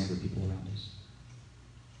and slander people around us.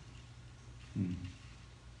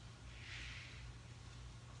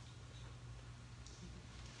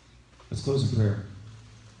 Let's close in prayer,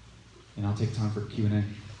 and I'll take time for Q&A.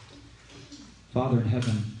 Father in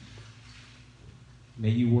heaven, may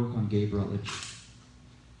you work on Gabe Rutledge.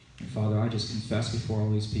 And Father, I just confess before all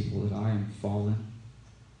these people that I am fallen,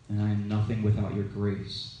 and I am nothing without your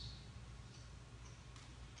grace.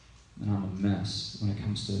 And I'm a mess when it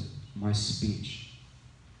comes to my speech.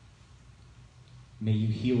 May you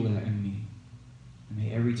heal that in me. And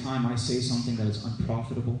may every time I say something that is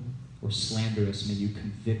unprofitable or slanderous, may you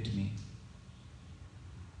convict me.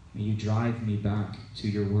 May you drive me back to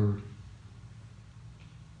your word.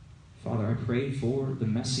 Father, I pray for the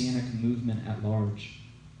Messianic movement at large.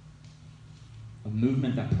 A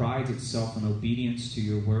movement that prides itself on obedience to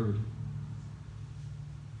your word.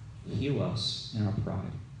 Heal us in our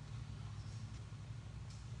pride.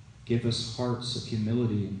 Give us hearts of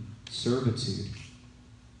humility and servitude.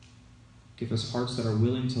 Give us hearts that are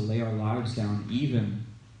willing to lay our lives down even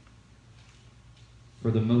for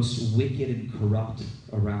the most wicked and corrupt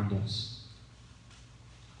around us.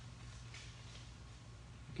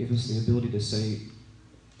 Give us the ability to say,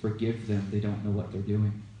 forgive them, they don't know what they're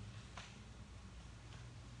doing.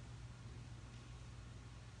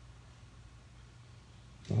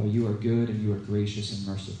 Father, you are good and you are gracious and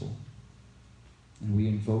merciful. And we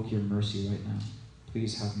invoke your mercy right now.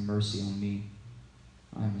 Please have mercy on me.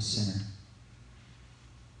 I am a sinner.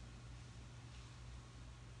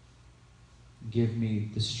 Give me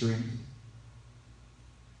the strength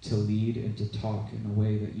to lead and to talk in the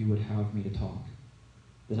way that you would have me to talk.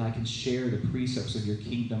 That I can share the precepts of your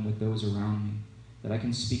kingdom with those around me. That I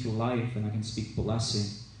can speak life and I can speak blessing.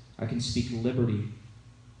 I can speak liberty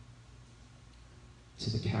to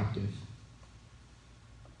the captive.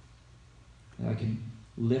 that I can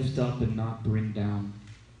lift up and not bring down,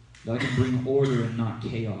 that I can bring order and not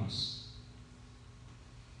chaos.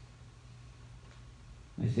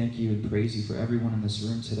 I thank you and praise you for everyone in this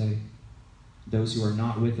room today. Those who are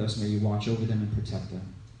not with us, may you watch over them and protect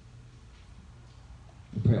them.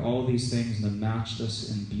 We pray all these things in the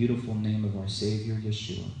matchless and beautiful name of our Savior,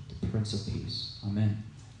 Yeshua, the Prince of Peace. Amen.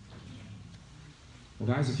 Well,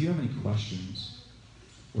 guys, if you have any questions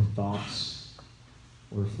or thoughts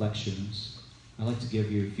or reflections, I'd like to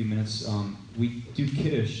give you a few minutes. We do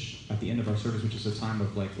Kiddush at the end of our service, which is a time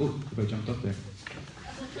of like, oh, everybody jumped up there.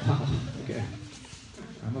 Wow, okay.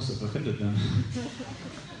 I must have offended them.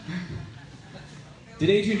 Did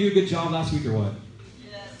Adrian do a good job last week or what?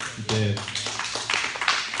 Yes. He did.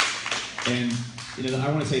 And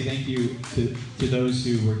I want to say thank you to those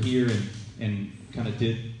who were here and kind of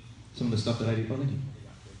did some of the stuff that I did. Oh, thank you.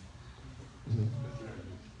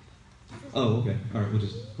 Oh, okay. All right, which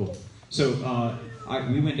is cool. So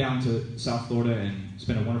we went down to South Florida and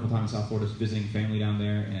spent a wonderful time in South Florida visiting family down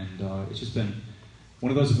there, and it's just been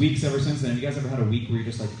one of those weeks ever since then. You guys ever had a week where you're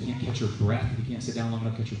just like, you can't catch your breath? You can't sit down long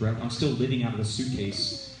enough to catch your breath? I'm still living out of the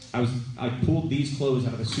suitcase. I pulled these clothes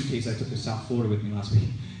out of the suitcase I took to South Florida with me last week.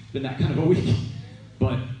 It's been that kind of a week.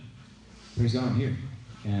 But praise God, I'm here.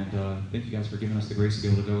 And thank you guys for giving us the grace to be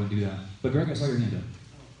able to go and do that. But Greg, I saw your hand up.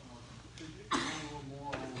 Could you comment a little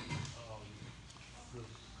more on the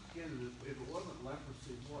skin? If it wasn't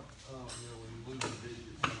leprosy, what, when you lose the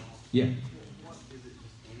digits and all? Yeah. What is it?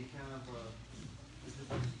 Just any kind of is it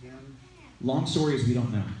the skin? Long story is we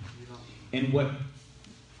don't know. You don't. And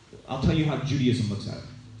I'll tell you how Judaism looks at it.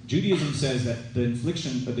 Judaism says that the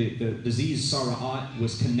infliction of the disease Sara'at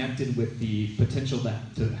was connected with the potential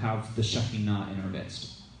to have the Shekinah in our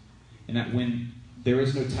midst. And that when there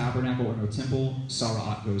is no tabernacle or no temple,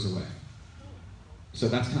 Sara'at goes away. So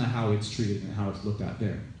that's kind of how it's treated and how it's looked at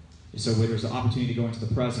there. So where there's the opportunity to go into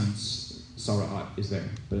the presence, Sara'at is there.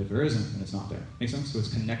 But if there isn't, then it's not there. Make sense? So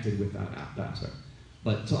it's connected with that aspect.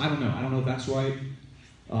 But so I don't know. I don't know if that's right.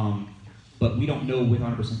 But we don't know with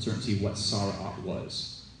 100% certainty what Sara'at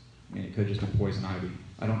was. I mean, it could have just been poison ivy.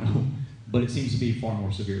 I don't know. But it seems to be far more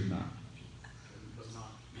severe than that. But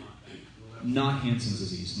Not Hansen's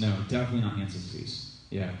disease. No, definitely not Hansen's disease.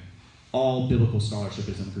 Yeah. All biblical scholarship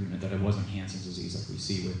is in agreement that it wasn't Hansen's disease like we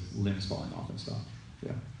see with limbs falling off and stuff.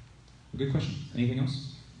 Yeah. Good question. Anything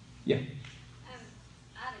else? Yeah. I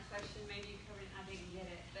had a question. Maybe you covered it and I didn't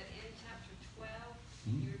get it. But in chapter 12,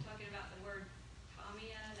 you were talking about the word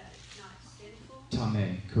tamia, that it's not sinful.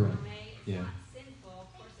 Tameh, correct. Tameh, it's Yeah. not sinful.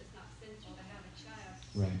 Of course, it's not sinful to have a child.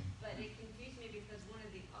 Right. But it confused me because one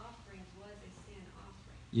of the offerings was a sin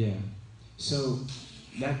offering. Yeah. So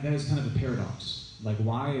that is kind of a paradox. Like,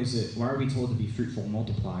 why are we told to be fruitful and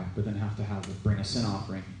multiply, but then have to bring a sin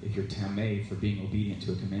offering if you're tameh for being obedient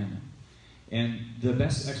to a commandment? And the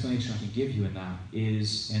best explanation I can give you in that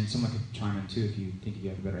is, and someone could chime in too if you think you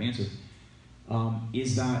have a better answer,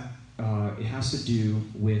 is that it has to do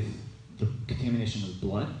with the contamination of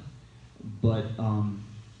blood, but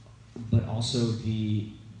also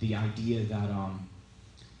the idea that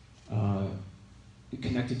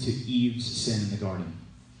connected to Eve's sin in the garden.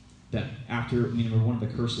 That after, one of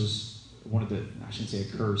the curses, I shouldn't say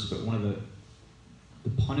a curse, but one of the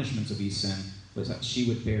punishments of Eve's sin was that she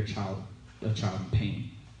would bear a child in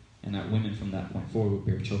pain. And that women from that point forward would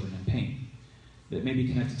bear children in pain. That may be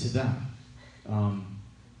connected to that.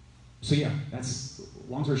 So yeah, that's,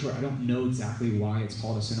 long story short, I don't know exactly why it's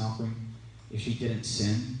called a sin offering. If she didn't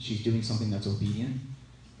sin, she's doing something that's obedient.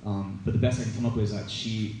 But the best I can come up with is that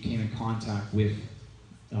she came in contact with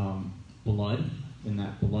blood, and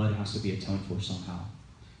that blood has to be atoned for somehow.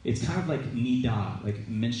 It's kind of like nidah, like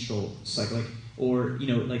menstrual cycle, or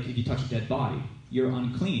like if you touch a dead body, you're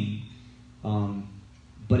unclean,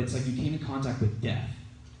 but it's like you came in contact with death.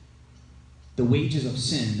 The wages of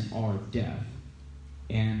sin are death,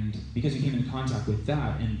 and because you came in contact with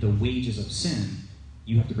that and the wages of sin,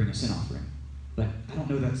 you have to bring a sin offering. But I don't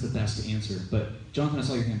know that's the best answer. But Jonathan, I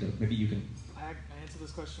saw your hand up. Maybe you can. I answered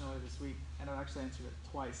this question earlier this week, and I've actually answered it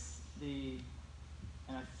twice.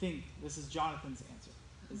 And I think this is Jonathan's answer,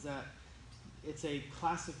 is that it's a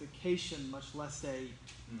classification, much less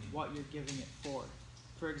what you're giving it for.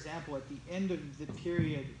 For example, at the end of the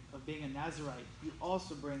period of being a Nazirite, you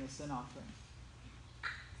also bring a sin offering.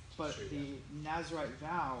 But the Nazirite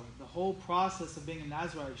vow, the whole process of being a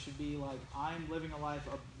Nazirite should be like, I'm living a life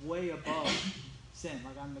way above sin.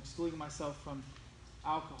 Like I'm excluding myself from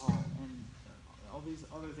alcohol and all these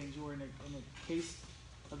other things. You are in a case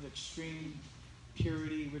of extreme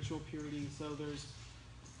purity, ritual purity. So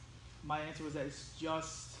my answer was that it's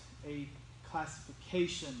just a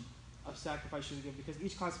classification of sacrifice should we give, because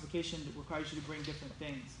each classification requires you to bring different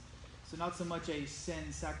things. So not so much a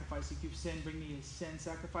sin sacrifice. If you've sinned, bring me a sin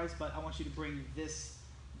sacrifice, but I want you to bring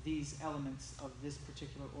these elements of this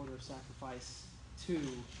particular order of sacrifice to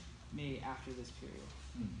me after this period.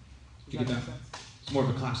 Hmm. Does Do you that get make that? sense? It's more of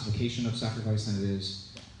a classification of sacrifice than it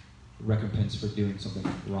is recompense for doing something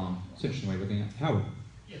wrong. It's an interesting way of looking at it. Howard?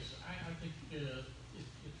 Yes, I think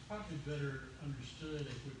it's probably better understood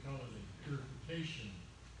if we call it a purification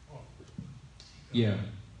offering. Yeah.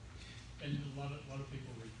 And a lot of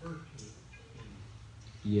people refer to it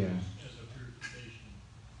Yeah. as a purification,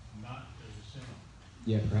 not as a sin offering.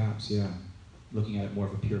 Yeah, perhaps, yeah. Looking at it more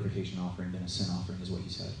of a purification offering than a sin offering is what he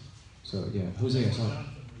said. So, yeah. Jose, I That's saw what it.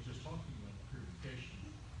 Jonathan was just talking about, purification.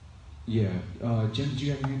 Yeah. Jim, did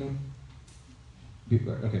you have your hand up?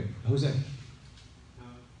 Okay. Jose.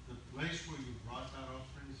 The place where you brought that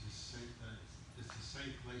offering is it's the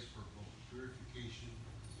same place for both purification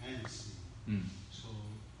and sin. Mm. So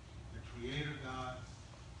the Creator God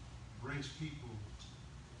brings people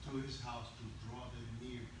to His house to draw them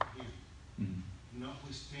near to Him. Mm.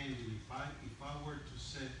 Notwithstanding, if I were to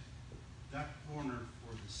set that corner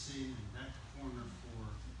for the sin and that corner for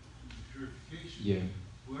the purification, Yeah.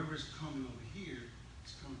 whoever's coming over here,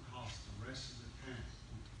 it's going to cost the rest of the time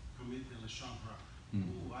to commit the Lashon Hara. Mm.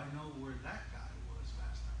 Ooh, I know where that guy was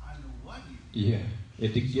last time. I know what he did. Yeah.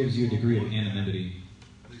 It gives you a degree of anonymity.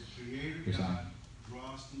 The Creator You're saying. God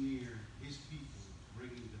draws near His people,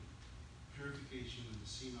 bringing the purification and the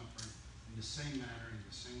sin offering in the same manner, in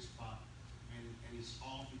the same spot, and it's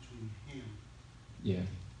all between Him Yeah.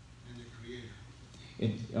 and the Creator.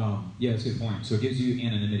 And, yeah, that's a good point. So it gives you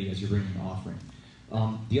anonymity as you're bringing an offering.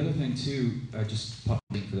 The other thing, too, just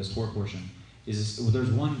popping for this Torah portion, is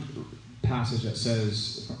there's one passage that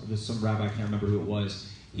says, there's some rabbi, I can't remember who it was,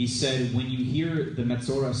 he said, when you hear the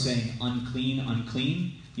Metzorah saying, unclean,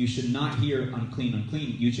 unclean, you should not hear unclean,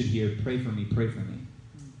 unclean. You should hear, pray for me, pray for me.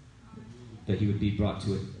 That he would be brought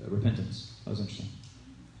to a repentance. That was interesting.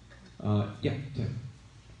 Yeah, Ted.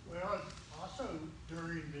 Well, also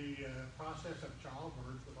during the process of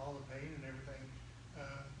childbirth, with all the pain and everything,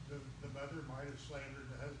 the mother might have slandered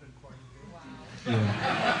the husband quite a bit. Yeah.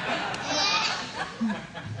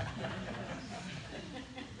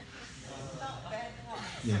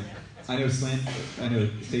 Yeah. I know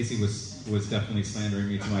Stacy was definitely slandering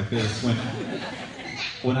me to my face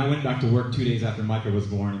when I went back to work 2 days after Micah was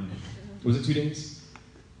born. And, was it 2 days?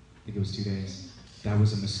 I think it was 2 days. That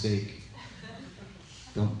was a mistake.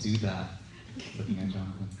 Don't do that. Looking at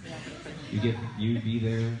Jonathan. You be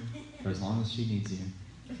there for as long as she needs you.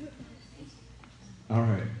 All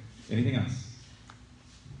right. Anything else?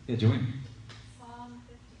 Yeah, Joanne. Psalm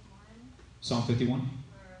 51, Psalm 51. where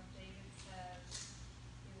David says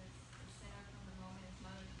he was a sinner from the moment his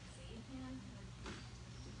mother conceived him.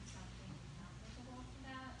 Would something applicable to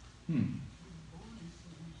that?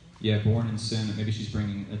 Yeah, born in sin. Maybe she's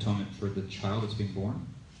bringing atonement for the child that's being born.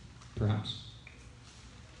 Perhaps.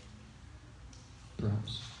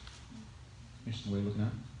 Perhaps. Interesting way of looking at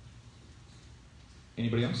it.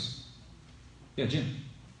 Anybody else? Yeah, Jim.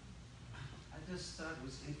 I just thought it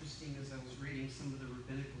was interesting as I was reading some of the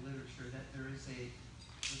rabbinical literature that there's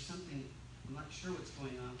something, I'm not sure what's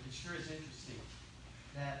going on, but it sure is interesting,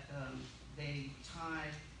 that they tie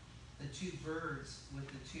the two birds with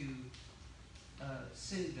the two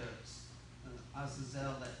sin goats.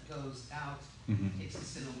 Azazel that goes out, Mm-hmm. takes the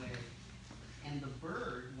sin away, and the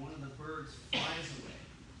bird, one of the birds flies away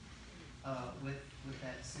with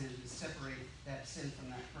that sin, to separate that sin from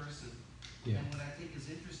that person. Yeah. And what I think is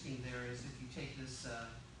interesting there is if you take this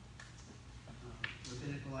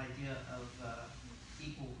rabbinical idea of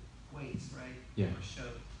equal weights, right? Yeah. Or show,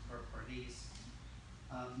 or these.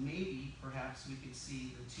 Maybe, perhaps, we could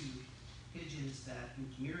see the two pigeons that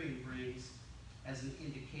Miriam brings as an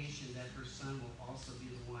indication that her son will also be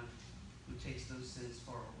the one who takes those sins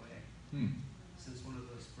far away. Since one of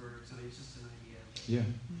those birds, I mean, it's just an idea. Yeah.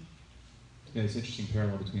 Yeah, it's an interesting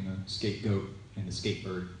parallel between the scapegoat and the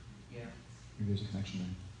skatebird. Yeah. Maybe there's a connection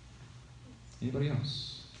there. Anybody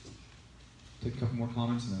else? Take a couple more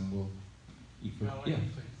comments and then we'll eat food. I'd like Yeah. to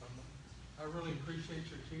say something. I really appreciate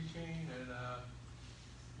your teaching, and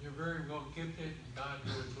you're very well gifted, and God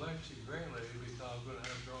will bless you greatly because when I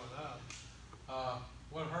was growing up,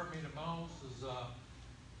 what hurt me the most is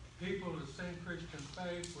people of the same Christian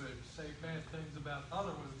faith would say bad things about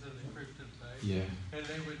other ones in the Christian faith. Yeah. And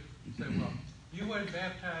they would say, well, you weren't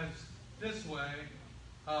baptized this way,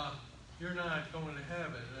 you're not going to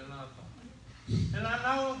heaven. And I thought, and I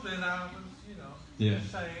know that I was, Yeah.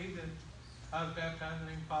 saved, and I was baptized in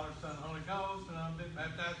the name of Father, Son, and Holy Ghost, and I've been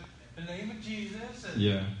baptized the name of Jesus. And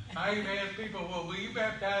Yeah. I even asked people, well, will you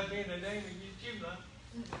baptize me in the name of Yeshua?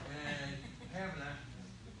 And haven't I?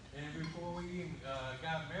 And before we even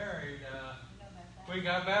got married, we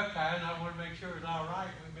got baptized. I want to make sure it's all right.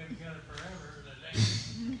 We've been together forever.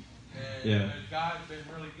 And Yeah. God's been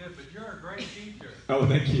really good. But you're a great teacher. Oh,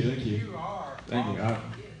 thank you. Thank you. You are. Thank you.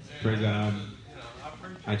 awesome. Praise God. I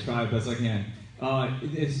appreciate I try as best I can.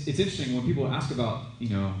 It's interesting when people ask about,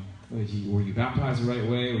 were you baptized the right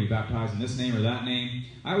way? Were you baptized in this name or that name?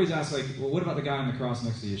 I always ask, like, well, what about the guy on the cross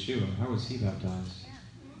next to Yeshua? How was he baptized?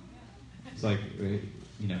 It's like,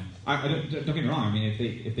 I don't get me wrong. I mean, if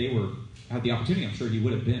they had the opportunity, I'm sure he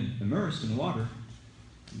would have been immersed in the water.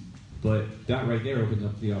 But that right there opens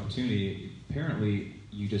up the opportunity. Apparently,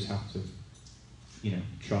 you just have to,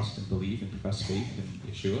 trust and believe and profess faith in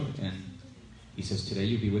Yeshua. And he says, today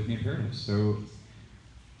you'll be with me in paradise. So,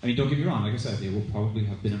 I mean, don't get me wrong. Like I said, they will probably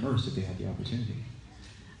have been immersed if they had the opportunity.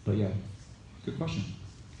 But yeah, good question.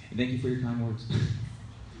 And thank you for your kind words.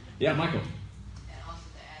 Yeah, Michael. And also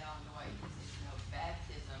to add on to what you said,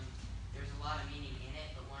 baptism, there's a lot of meaning in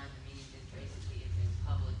it, but one of the meanings is basically it's a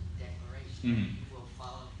public declaration that you will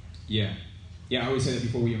follow him. Yeah. Yeah, I always say that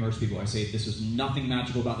before we immerse people. I say, this is nothing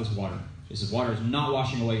magical about this water. Water is not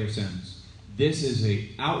washing away your sins. This is a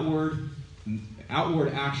outward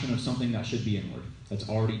action of something that should be inward. That's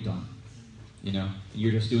already done.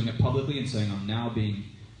 You're just doing it publicly and saying,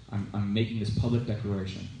 I'm making this public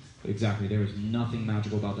declaration. But exactly, there is nothing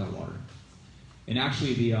magical about that water. And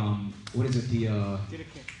actually, what is it? The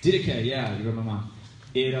Didache, yeah, you read my mind.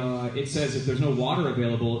 It says if there's no water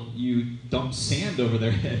available, you dump sand over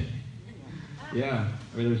their head. Yeah,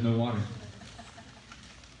 where there's no water.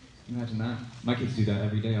 Imagine that. My kids do that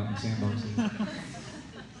every day out in the sandbox.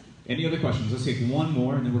 Any other questions? Let's take one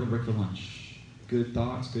more, and then we're going to break for lunch. Good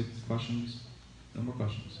thoughts, good questions? No more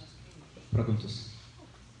questions. Preguntas?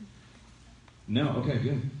 No? Okay,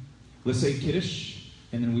 good. Let's say Kiddush,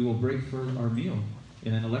 and then we will break for our meal.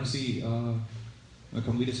 And then Alexi will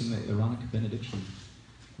come lead us in the Aaronic benediction.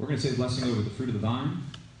 We're going to say the blessing over the fruit of the vine,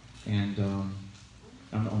 and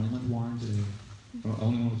I'm the only one with wine today. I'm the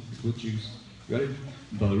only one with juice. You ready?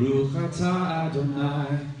 Baruch atah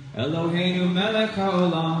Adonai, Eloheinu melech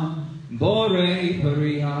haolam, borei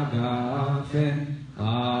peri hagafen.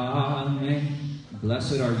 Amen.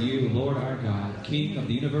 Blessed are you, Lord our God, King of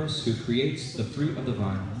the universe, who creates the fruit of the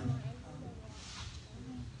vine.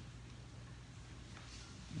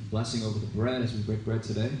 Blessing over the bread as we break bread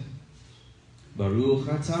today. Baruch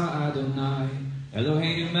atah Adonai,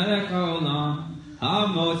 Eloheinu melech haolam,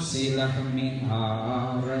 hamotzi lechem min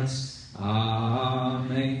haaretz.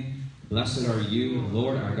 Amen. Blessed are you,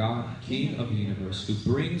 Lord our God, King of the universe, who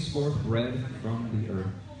brings forth bread from the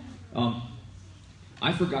earth.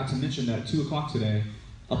 I forgot to mention that at 2 o'clock today,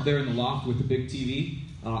 up there in the loft with the big TV,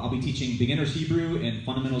 I'll be teaching beginner's Hebrew and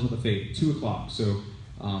fundamentals of the faith, 2 o'clock. So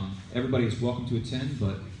everybody is welcome to attend,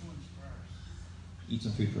 but eat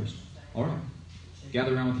some food first. All right.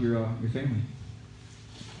 Gather around with your family.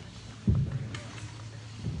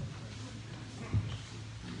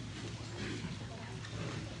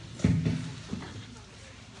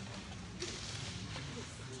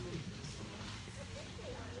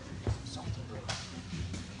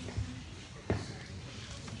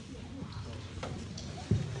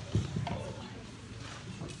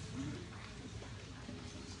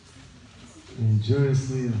 And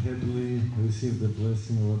joyously and happily receive the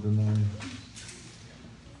blessing of Adonai.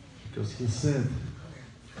 Because he said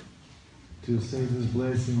to say this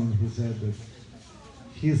blessing, and he said that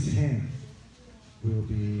his hand will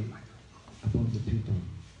be upon the people,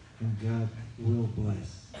 and God will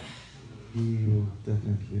bless. He will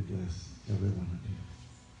definitely bless every one of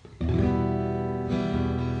you.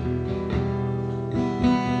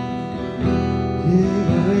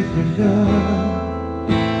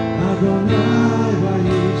 Adonai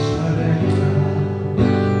vayisharecha,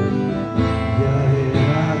 Yair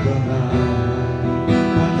Adonai,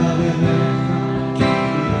 Panavenecha,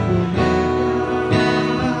 Yichunecha,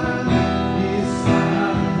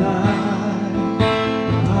 Yisrael,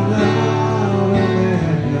 Alav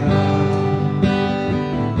Elecha,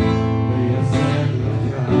 V'yaseh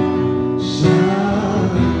lecha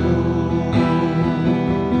Shalom.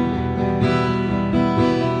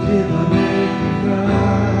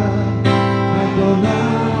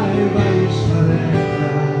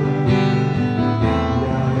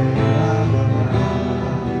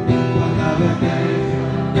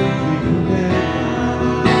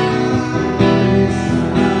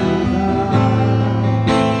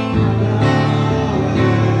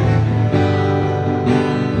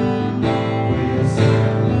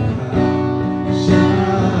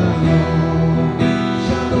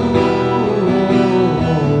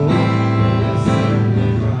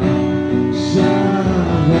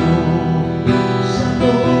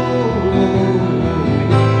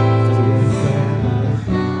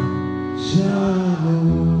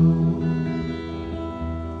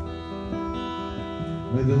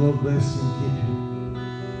 May the Lord bless you and keep you.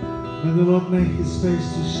 May the Lord make His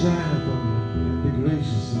face to shine upon you and be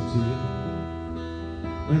gracious unto you.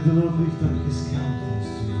 May the Lord lift up His countenance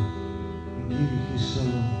to you and give you His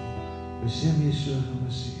shalom. B'Shem Yeshua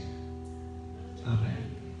HaMashiach. Amen.